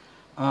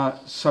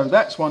 So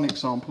that's one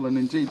example, and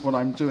indeed what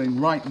I'm doing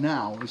right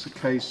now is a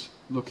case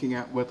looking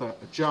at whether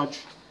a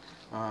judge,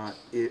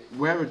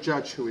 where a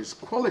judge who is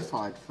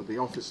qualified for the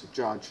office of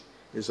judge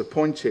is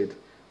appointed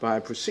by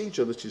a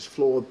procedure that is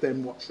flawed,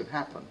 then what should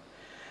happen?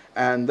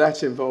 And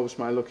that involves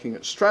my looking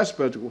at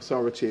Strasbourg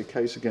Authority, a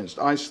case against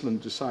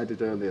Iceland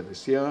decided earlier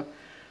this year,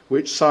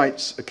 which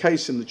cites a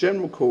case in the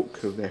General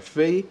Court of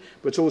FV,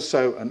 but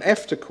also an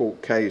EFTA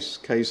Court case,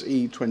 case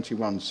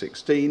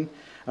E2116,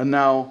 and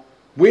now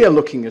we are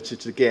looking at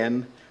it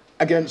again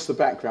against the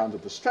background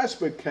of the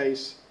Strasbourg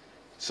case,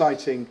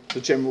 citing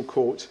the General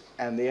Court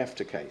and the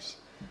EFTA case.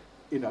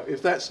 You know,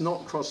 if that's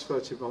not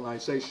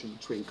cross-fertilization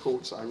between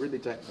courts, I really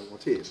don't know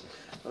what is.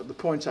 The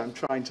point I'm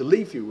trying to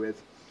leave you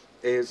with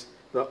is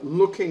that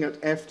looking at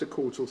EFTA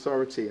Court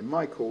authority in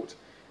my court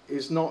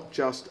is not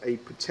just a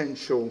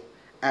potential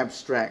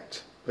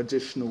abstract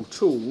additional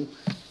tool,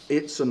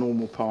 it's a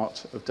normal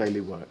part of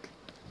daily work.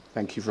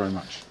 Thank you very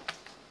much.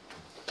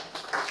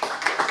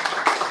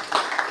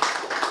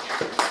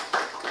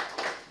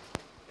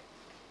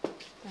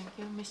 Thank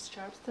you, Ms.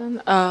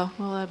 Sharpston.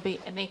 Will there be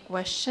any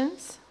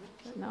questions?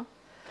 No?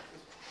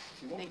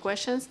 Any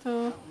questions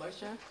to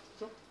Mr.?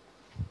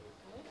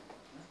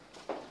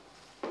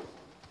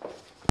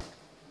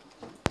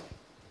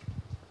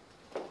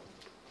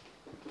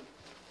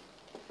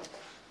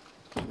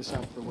 Get this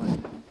out of the way.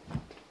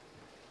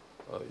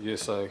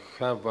 Yes, I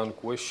have one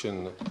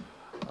question.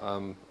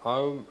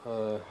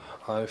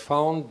 I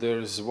found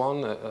there's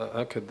one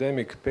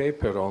academic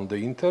paper on the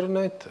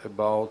internet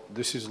about,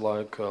 this is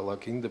like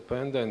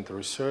independent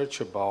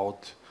research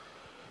about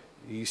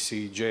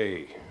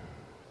ECJ.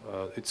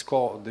 It's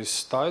called,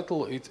 this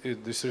title,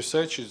 this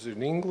research is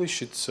in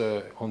English, it's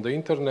on the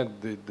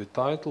internet, the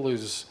title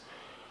is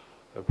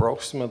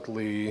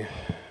approximately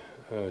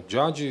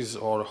Judges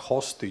or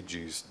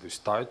Hostages. This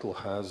title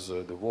has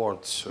the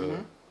words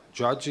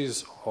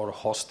judges or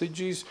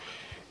hostages.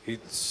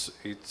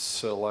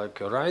 It's like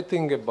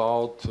writing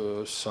about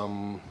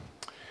some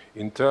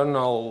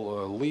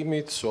internal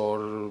limits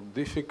or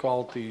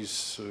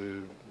difficulties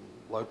in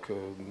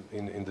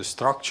the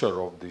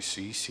structure of this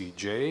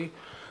ECJ.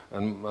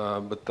 And,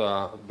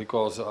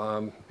 because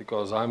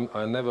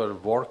I never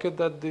worked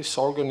at this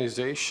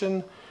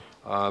organization,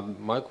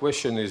 my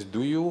question is,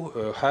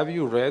 have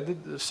you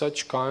read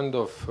such kind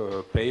of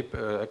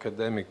paper,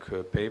 academic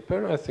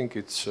paper? I think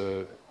it's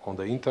on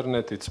the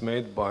internet. It's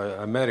made by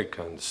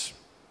Americans,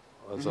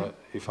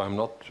 if I'm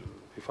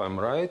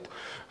right.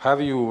 Have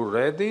you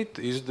read it?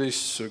 Is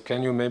this?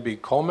 Can you maybe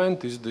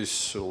comment? Is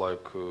this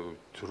like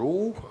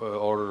true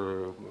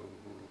or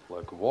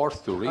like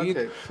worth to read?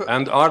 Okay.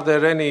 And are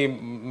there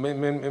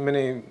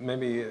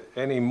maybe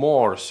any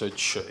more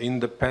such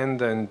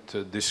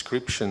independent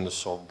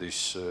descriptions of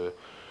this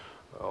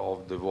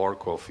of the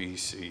work of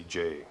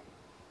ECJ?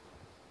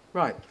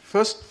 Right.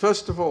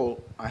 First of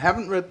all, I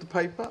haven't read the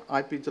paper.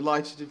 I'd be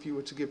delighted if you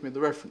were to give me the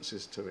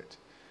references to it.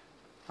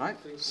 Right.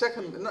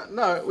 Second,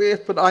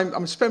 but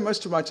I'm spend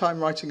most of my time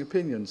writing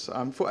opinions.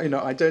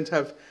 I don't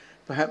have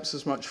perhaps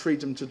as much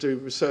freedom to do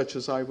research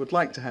as I would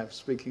like to have,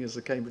 speaking as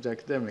a Cambridge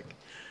academic.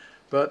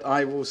 But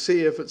I will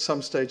see if at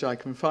some stage I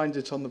can find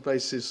it on the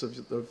basis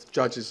of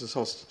judges as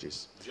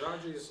hostages.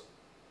 Judges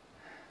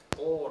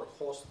or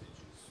hostages.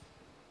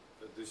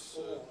 This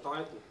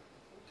title.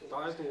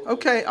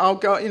 Okay, I'll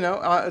go. You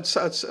know, at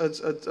some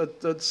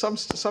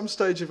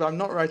stage, if I'm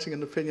not writing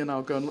an opinion,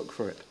 I'll go and look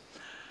for it.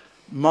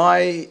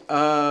 My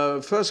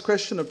first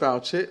question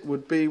about it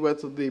would be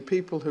whether the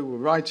people who were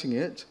writing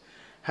it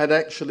had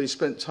actually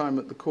spent time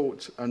at the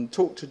court and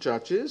talked to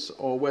judges,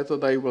 or whether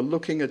they were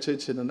looking at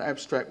it in an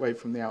abstract way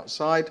from the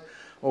outside,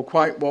 or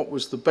quite what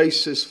was the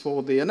basis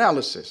for the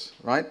analysis,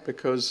 right?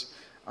 Because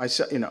a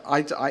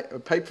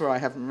paper I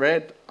haven't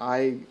read,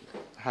 I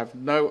have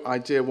no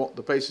idea what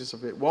the basis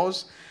of it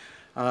was.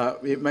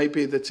 It may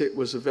be that it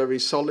was a very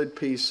solid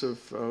piece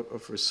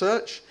of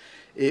research.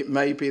 It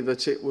may be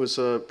that it was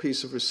a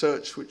piece of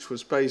research which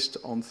was based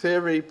on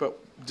theory, but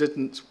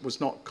was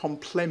not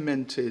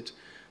complemented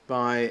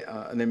by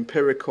an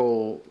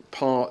empirical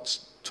part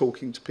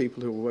talking to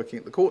people who were working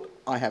at the court.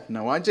 I have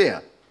no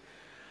idea.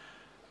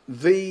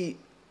 The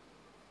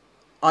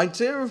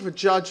idea of a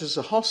judge as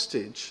a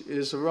hostage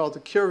is a rather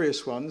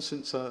curious one,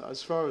 since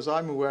as far as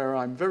I'm aware,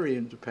 I'm very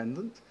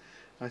independent.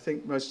 I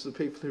think most of the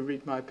people who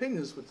read my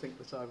opinions would think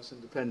that I was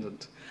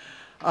independent.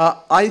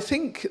 I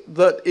think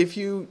that if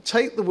you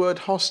take the word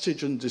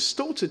hostage and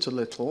distort it a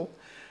little,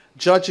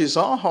 judges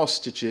are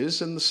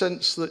hostages in the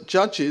sense that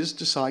judges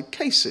decide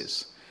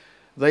cases.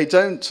 They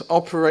don't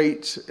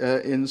operate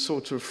in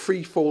sort of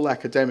free-fall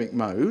academic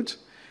mode.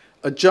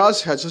 A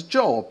judge has a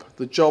job.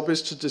 The job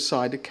is to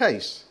decide a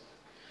case.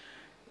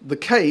 The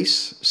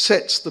case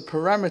sets the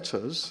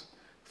parameters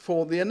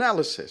for the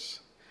analysis.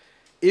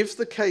 If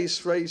the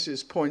case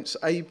raises points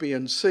A, B,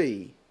 and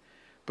C,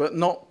 but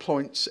not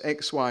points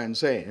X, Y, and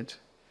Z,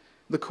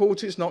 the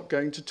court is not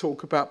going to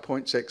talk about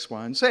points X,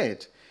 Y, and Z,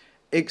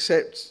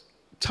 except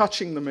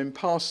touching them in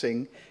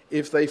passing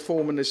if they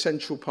form an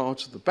essential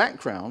part of the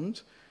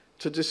background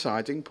to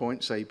deciding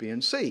points A, B,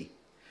 and C.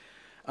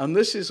 And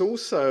this is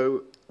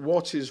also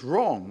what is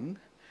wrong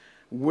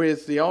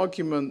with the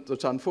argument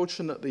that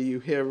unfortunately you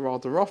hear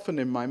rather often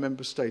in my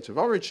member state of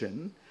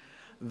origin,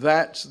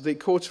 that the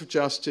Court of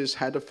Justice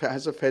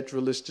has a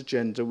federalist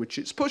agenda which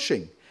it's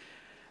pushing.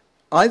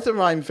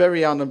 Either I'm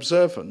very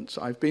unobservant,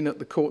 I've been at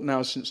the court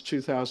now since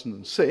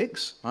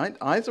 2006, right?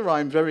 Either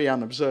I'm very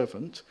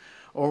unobservant,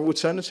 or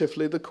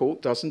alternatively the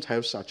court doesn't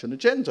have such an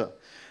agenda.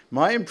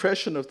 My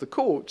impression of the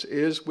court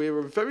is we're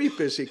a very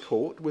busy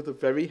court with a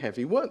very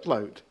heavy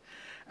workload.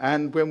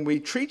 And when we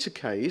treat a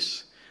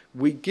case,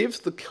 we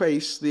give the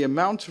case the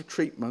amount of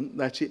treatment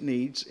that it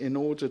needs in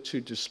order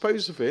to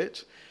dispose of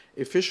it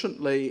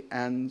efficiently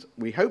and,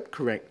 we hope,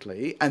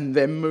 correctly, and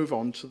then move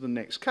on to the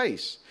next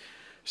case.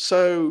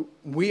 So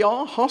we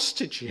are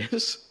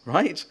hostages,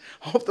 right,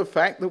 of the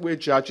fact that we're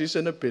judges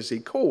in a busy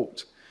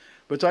court.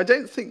 But I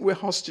don't think we're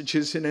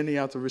hostages in any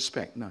other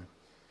respect, no.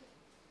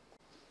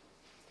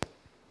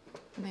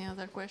 Any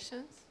other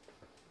questions?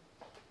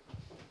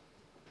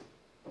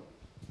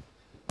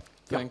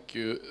 Thank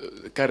you.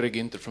 Gary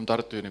Ginter from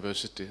Tartu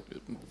University.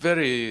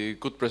 Very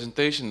good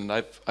presentation.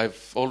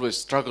 I've always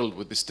struggled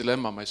with this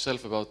dilemma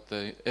myself about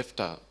the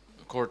EFTA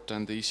Court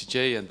and the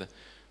ECJ and the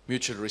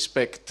mutual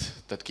respect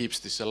that keeps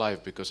this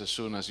alive, because as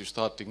soon as you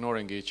start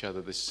ignoring each other,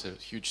 this is a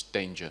huge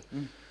danger.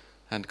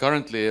 And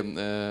currently,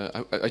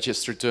 I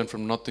just returned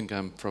from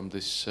Nottingham from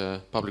this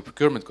public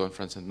procurement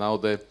conference, and now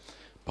the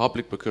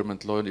public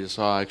procurement lawyers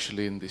are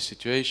actually in this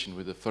situation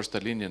with the first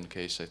Alinian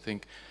case, I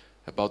think,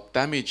 about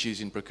damages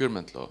in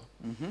procurement law.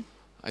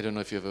 I don't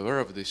know if you're aware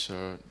of this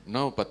or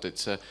no, but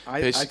it's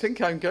I think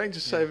I'm going to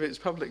say if it's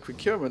public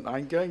procurement,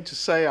 I'm going to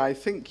say I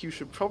think you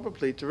should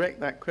probably direct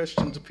that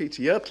question to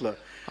Peter Yertler,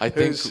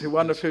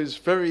 one of whose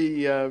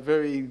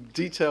very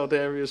detailed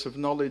areas of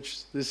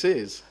knowledge this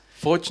is.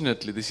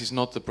 Fortunately, this is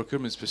not a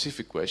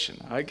procurement-specific question.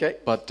 Okay.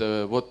 But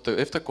what the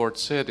EFTA Court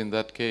said in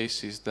that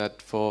case is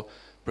that for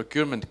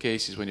procurement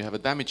cases, when you have a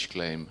damage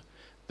claim,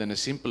 then a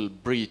simple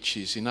breach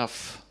is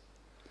enough.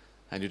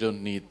 And you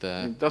don't need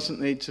the... It doesn't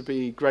need to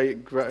be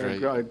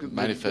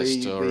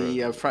manifest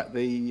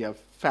the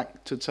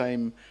fact to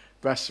tame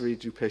brasserie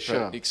du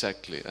pêcheur. Right,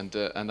 exactly. And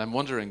I'm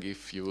wondering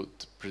if you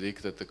would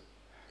predict that the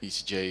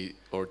ECJ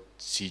or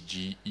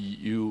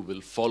CGEU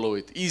will follow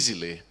it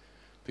easily,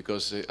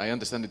 because I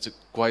understand it's a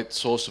quite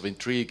source of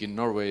intrigue in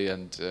Norway,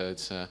 and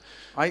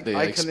they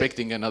are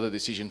expecting another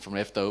decision from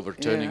EFTA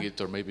overturning it,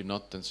 or maybe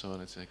not, and so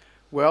on. It's like,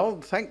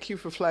 well, thank you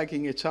for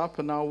flagging it up,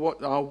 and I'll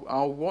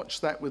watch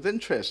that with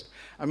interest.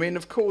 I mean,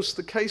 of course,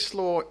 the case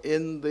law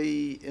in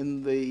the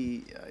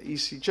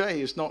ECJ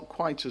is not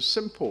quite as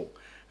simple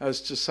as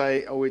to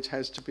say, oh, it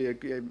has to be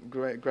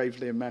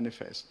gravely and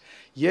manifest.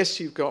 Yes,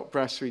 you've got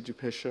brasserie du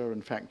pêcheur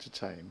and fact to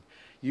tame.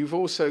 You've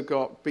also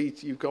got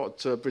British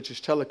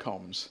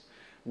Telecoms,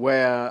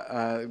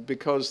 where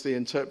because the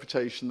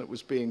interpretation that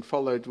was being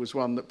followed was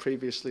one that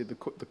previously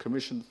the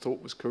Commission thought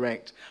was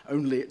correct,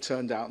 only it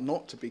turned out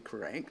not to be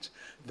correct,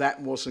 that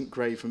wasn't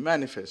grave and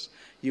manifest.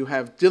 You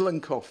have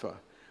Dillenkoffer,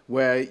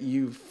 where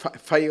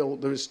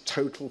there is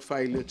total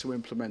failure to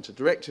implement a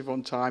directive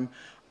on time.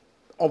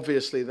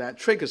 Obviously that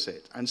triggers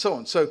it, and so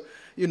on. So,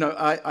 you know,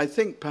 I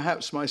think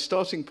perhaps my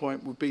starting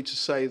point would be to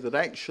say that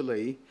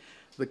actually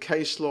the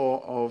case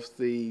law of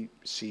the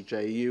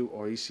CJEU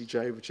or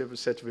ECJ, whichever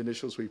set of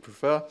initials we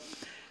prefer,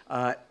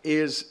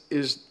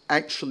 is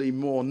actually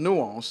more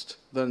nuanced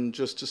than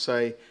just to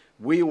say,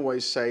 we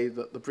always say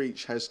that the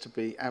breach has to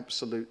be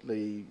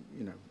absolutely,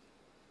 you know,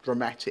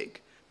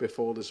 dramatic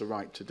before there's a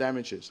right to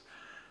damages.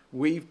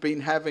 We've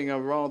been having a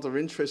rather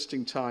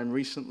interesting time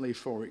recently,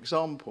 for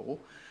example,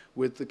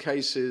 with the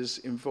cases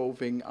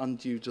involving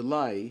undue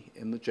delay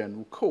in the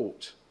General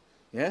Court.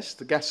 Yes,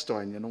 the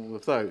Gastoin and all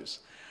of those.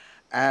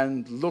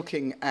 And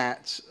looking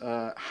at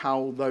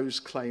how those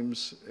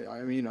claims, I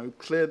mean, you know,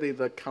 clearly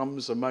there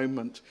comes a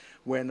moment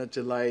when a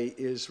delay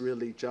is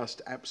really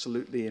just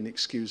absolutely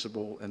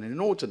inexcusable and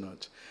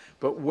inordinate.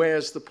 But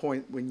where's the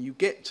point when you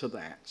get to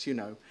that? You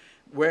know,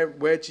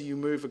 where do you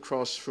move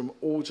across from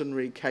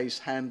ordinary case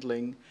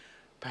handling,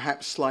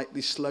 perhaps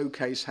slightly slow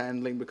case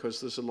handling because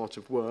there's a lot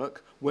of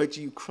work? Where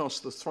do you cross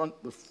the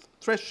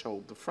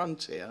threshold, the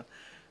frontier?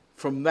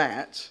 From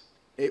that,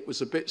 it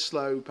was a bit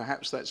slow,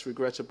 perhaps that's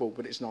regrettable,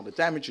 but it's not a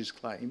damages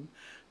claim,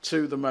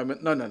 to the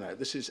moment, no,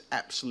 this is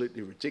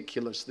absolutely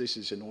ridiculous, this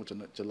is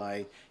inordinate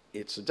delay,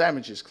 it's a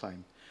damages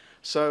claim.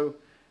 So,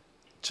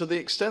 to the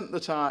extent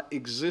that our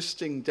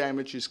existing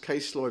damages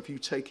case law, if you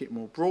take it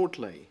more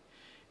broadly,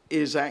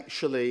 is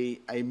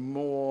actually a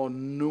more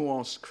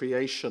nuanced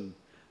creation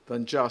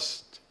than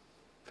just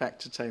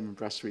factor tame and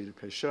brasserie de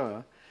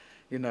pêcheur,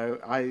 you know,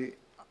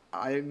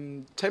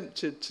 I'm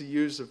tempted to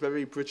use a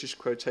very British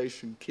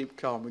quotation, keep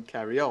calm and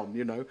carry on,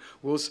 you know.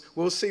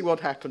 We'll see what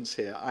happens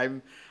here.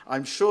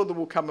 I'm sure there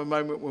will come a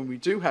moment when we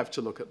do have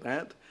to look at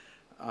that.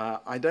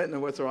 I don't know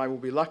whether I will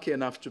be lucky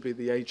enough to be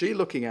the AG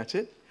looking at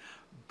it,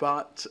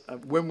 but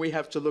when we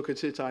have to look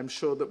at it, I'm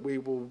sure that we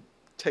will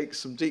take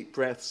some deep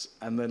breaths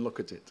and then look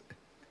at it.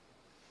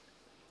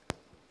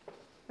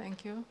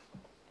 Thank you.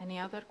 Any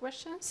other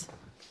questions?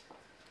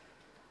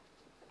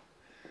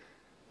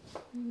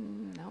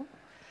 No.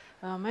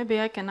 Maybe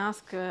I can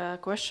ask a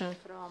question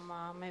from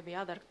maybe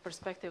other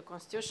perspective,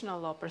 constitutional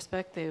law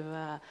perspective.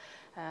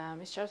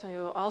 Ms. Sharpston,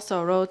 you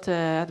also wrote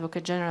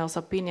Advocate General's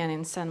opinion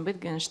in St.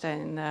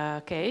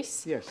 Wittgenstein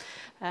case. Yes.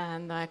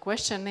 And my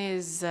question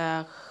is,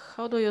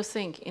 how do you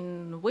think,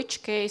 in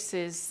which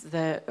cases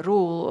the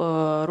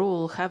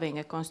rule having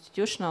a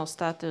constitutional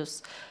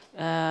status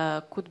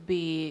could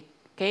be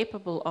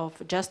capable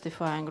of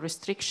justifying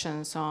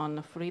restrictions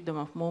on freedom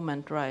of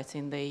movement rights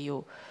in the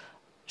EU?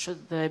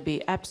 Should there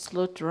be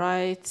absolute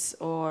rights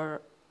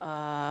or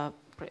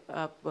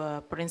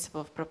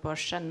principle of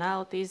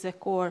proportionality is a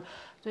core?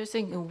 Do you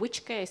think in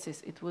which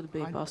cases it would be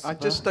possible? I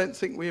just don't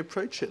think we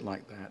approach it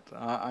like that.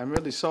 I'm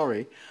really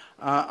sorry.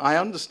 I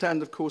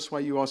understand, of course, why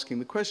you're asking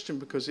the question,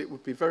 because it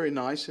would be very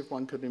nice if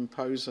one could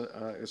impose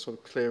a sort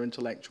of clear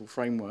intellectual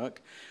framework.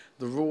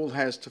 The rule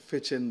has to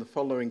fit in the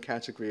following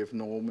category of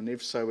norm, and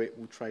if so, it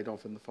will trade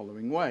off in the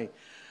following way.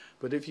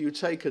 But if you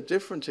take a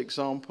different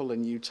example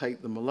and you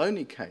take the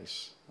Maloney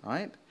case,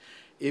 right?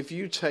 If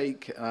you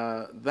take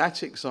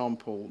that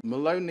example,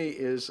 Maloney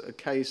is a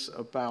case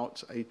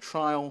about a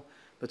trial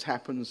that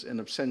happens in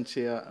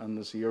absentia and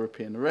there's a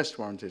European arrest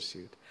warrant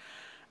issued.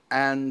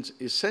 And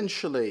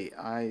essentially,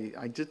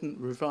 I didn't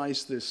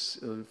revise this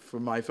for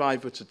my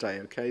Viva today,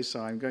 okay, so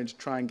I'm going to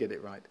try and get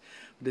it right.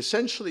 But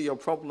essentially, your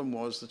problem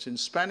was that in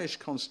Spanish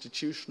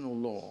constitutional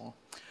law,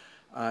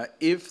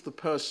 if the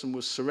person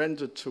was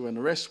surrendered to an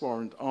arrest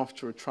warrant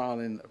after a trial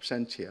in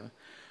absentia,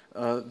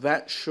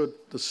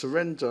 the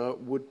surrender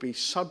would be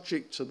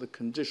subject to the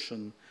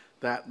condition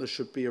that there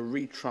should be a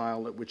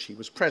retrial at which he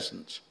was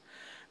present.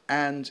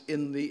 And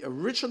in the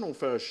original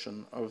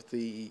version of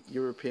the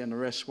European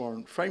arrest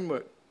warrant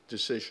framework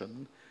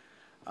decision,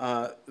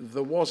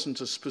 there wasn't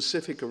a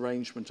specific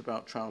arrangement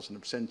about trials in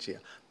absentia.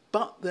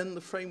 But then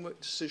the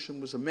framework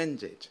decision was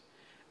amended.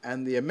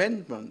 And the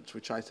amendment,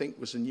 which I think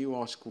was a new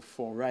Article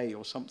 4A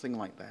or something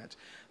like that,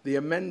 the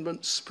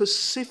amendment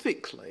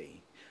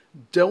specifically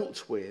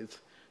dealt with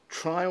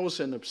trials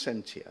in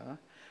absentia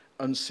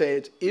and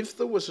said if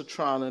there was a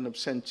trial in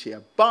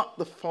absentia but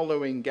the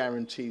following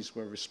guarantees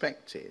were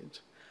respected,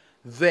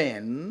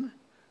 then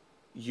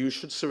you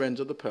should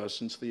surrender the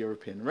person to the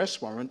European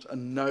arrest warrant,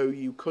 and no,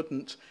 you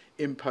couldn't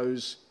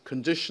impose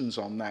conditions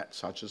on that,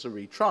 such as a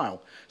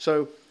retrial.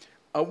 So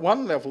at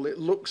one level, it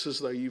looks as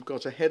though you've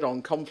got a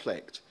head-on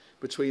conflict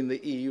between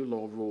the EU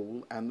law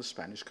rule and the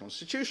Spanish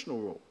constitutional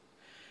rule,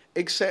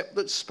 except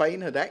that Spain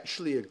had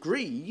actually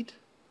agreed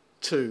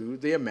to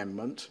the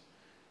amendment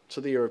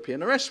to the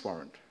European arrest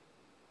warrant.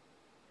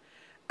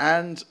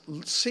 And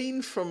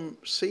seen from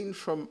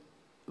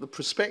the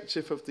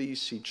perspective of the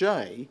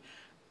ECJ,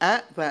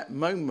 at that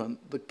moment,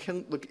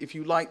 if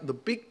you like, the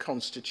big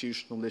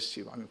constitutional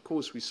issue, and of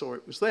course we saw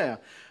it was there,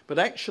 but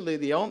actually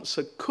the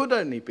answer could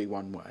only be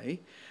one way,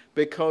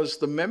 because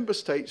the member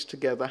states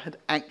together had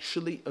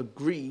actually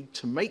agreed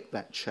to make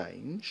that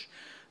change.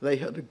 They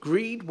had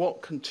agreed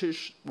what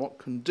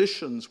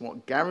conditions,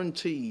 what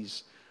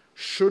guarantees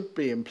should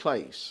be in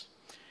place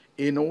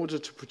in order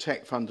to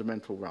protect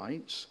fundamental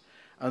rights.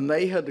 And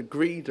they had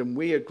agreed, and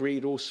we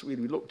agreed also, we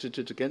looked at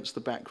it against the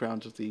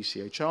background of the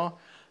ECHR,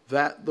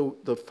 that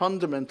the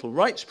fundamental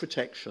rights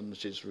protection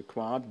that is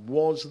required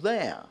was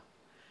there.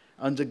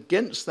 And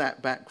against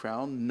that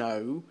background,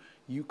 no,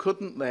 you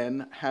couldn't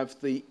then have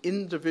the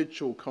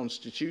individual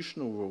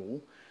constitutional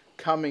rule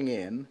coming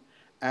in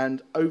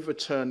and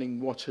overturning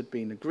what had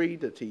been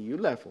agreed at EU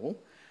level.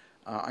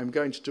 I'm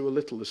going to do a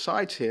little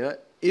aside here.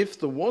 If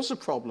there was a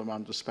problem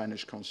under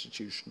Spanish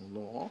constitutional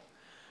law,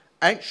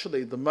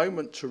 actually the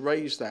moment to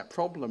raise that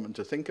problem and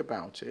to think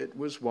about it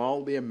was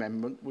while the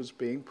amendment was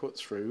being put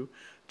through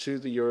to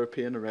the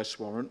European arrest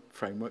warrant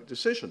framework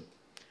decision.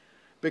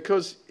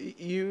 Because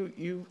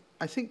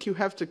I think you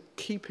have to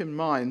keep in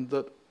mind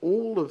that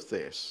all of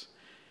this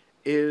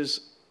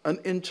is an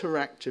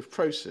interactive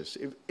process.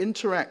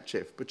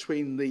 Interactive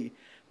between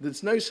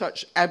there's no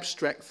such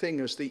abstract thing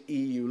as the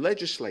EU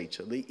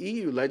legislator. The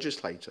EU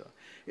legislator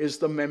is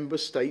the member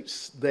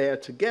states there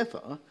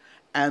together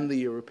and the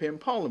European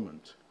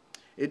Parliament.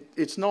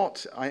 It's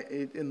not,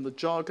 in the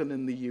jargon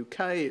in the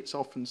UK, it's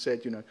often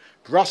said, you know,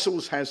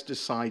 Brussels has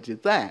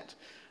decided that,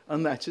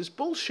 and that is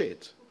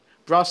bullshit.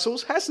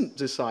 Brussels hasn't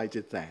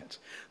decided that.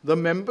 The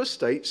member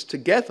states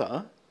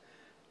together,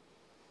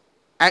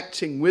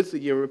 acting with the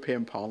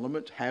European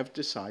Parliament, have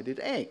decided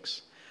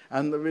X.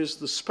 And there is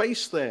the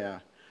space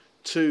there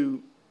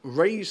to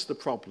raise the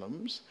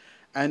problems,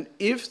 and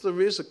if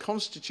there is a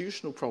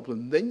constitutional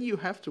problem, then you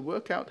have to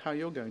work out how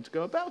you're going to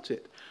go about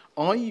it.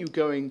 Are you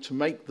going to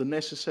make the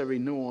necessary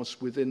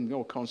nuance within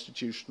your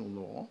constitutional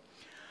law?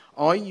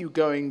 Are you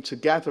going to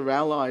gather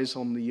allies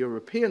on the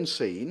European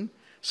scene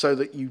so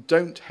that you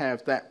don't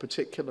have that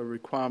particular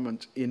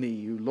requirement in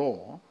EU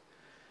law?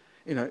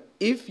 You know,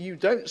 if you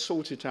don't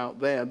sort it out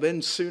there,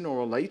 then sooner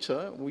or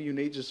later, all you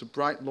need is a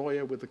bright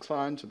lawyer with a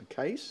client and a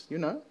case, you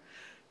know.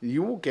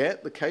 You will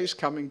get the case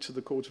coming to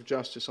the Court of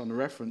Justice on a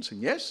reference,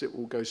 and yes, it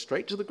will go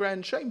straight to the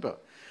Grand Chamber.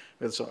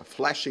 There's a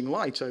flashing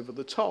light over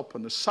the top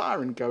and a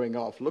siren going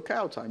off. Look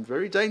out, I'm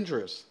very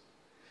dangerous.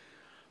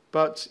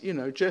 But, you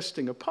know,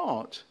 jesting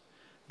apart,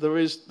 there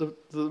is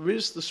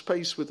the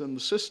space within the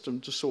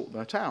system to sort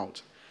that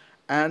out.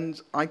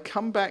 And I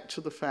come back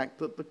to the fact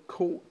that the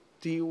court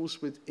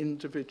deals with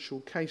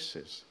individual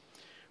cases.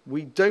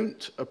 We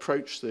don't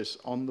approach this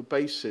on the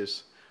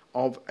basis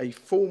of a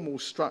formal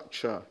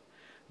structure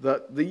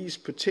that these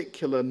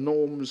particular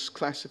norms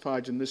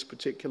classified in this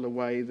particular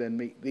way then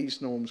meet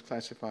these norms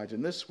classified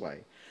in this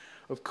way.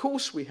 Of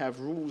course we have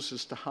rules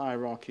as to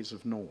hierarchies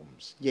of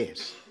norms,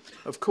 yes.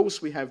 Of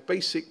course we have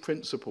basic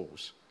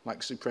principles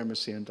like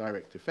supremacy and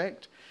direct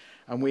effect,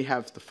 and we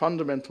have the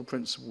fundamental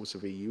principles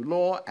of EU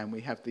law, and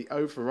we have the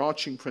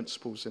overarching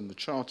principles in the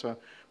Charter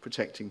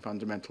protecting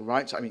fundamental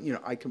rights. I mean, you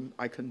know,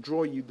 I can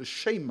draw you the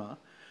schema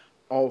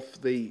of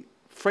the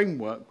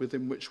framework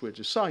within which we're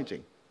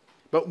deciding.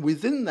 But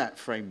within that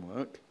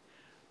framework,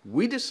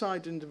 we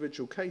decide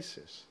individual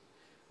cases.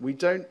 We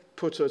don't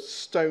put a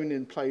stone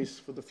in place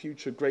for the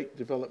future great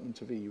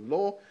development of EU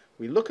law.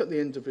 We look at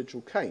the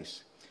individual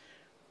case.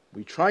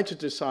 We try to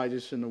decide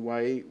it in a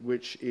way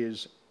which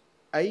is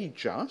A,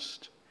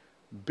 just,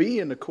 B,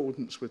 in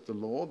accordance with the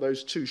law.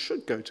 Those two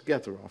should go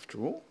together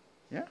after all,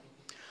 yeah?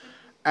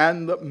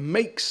 And that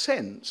makes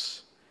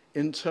sense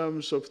in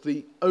terms of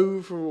the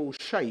overall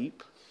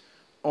shape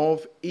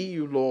of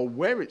EU law,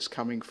 where it's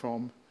coming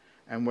from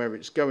and where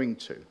it's going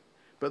to.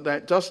 But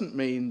that doesn't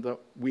mean that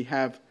we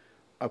have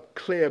a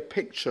clear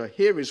picture,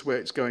 here is where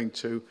it's going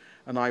to,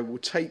 and I will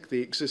take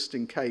the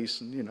existing case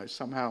and, you know,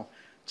 somehow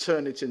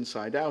turn it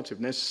inside out if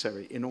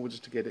necessary in order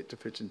to get it to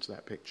fit into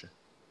that picture.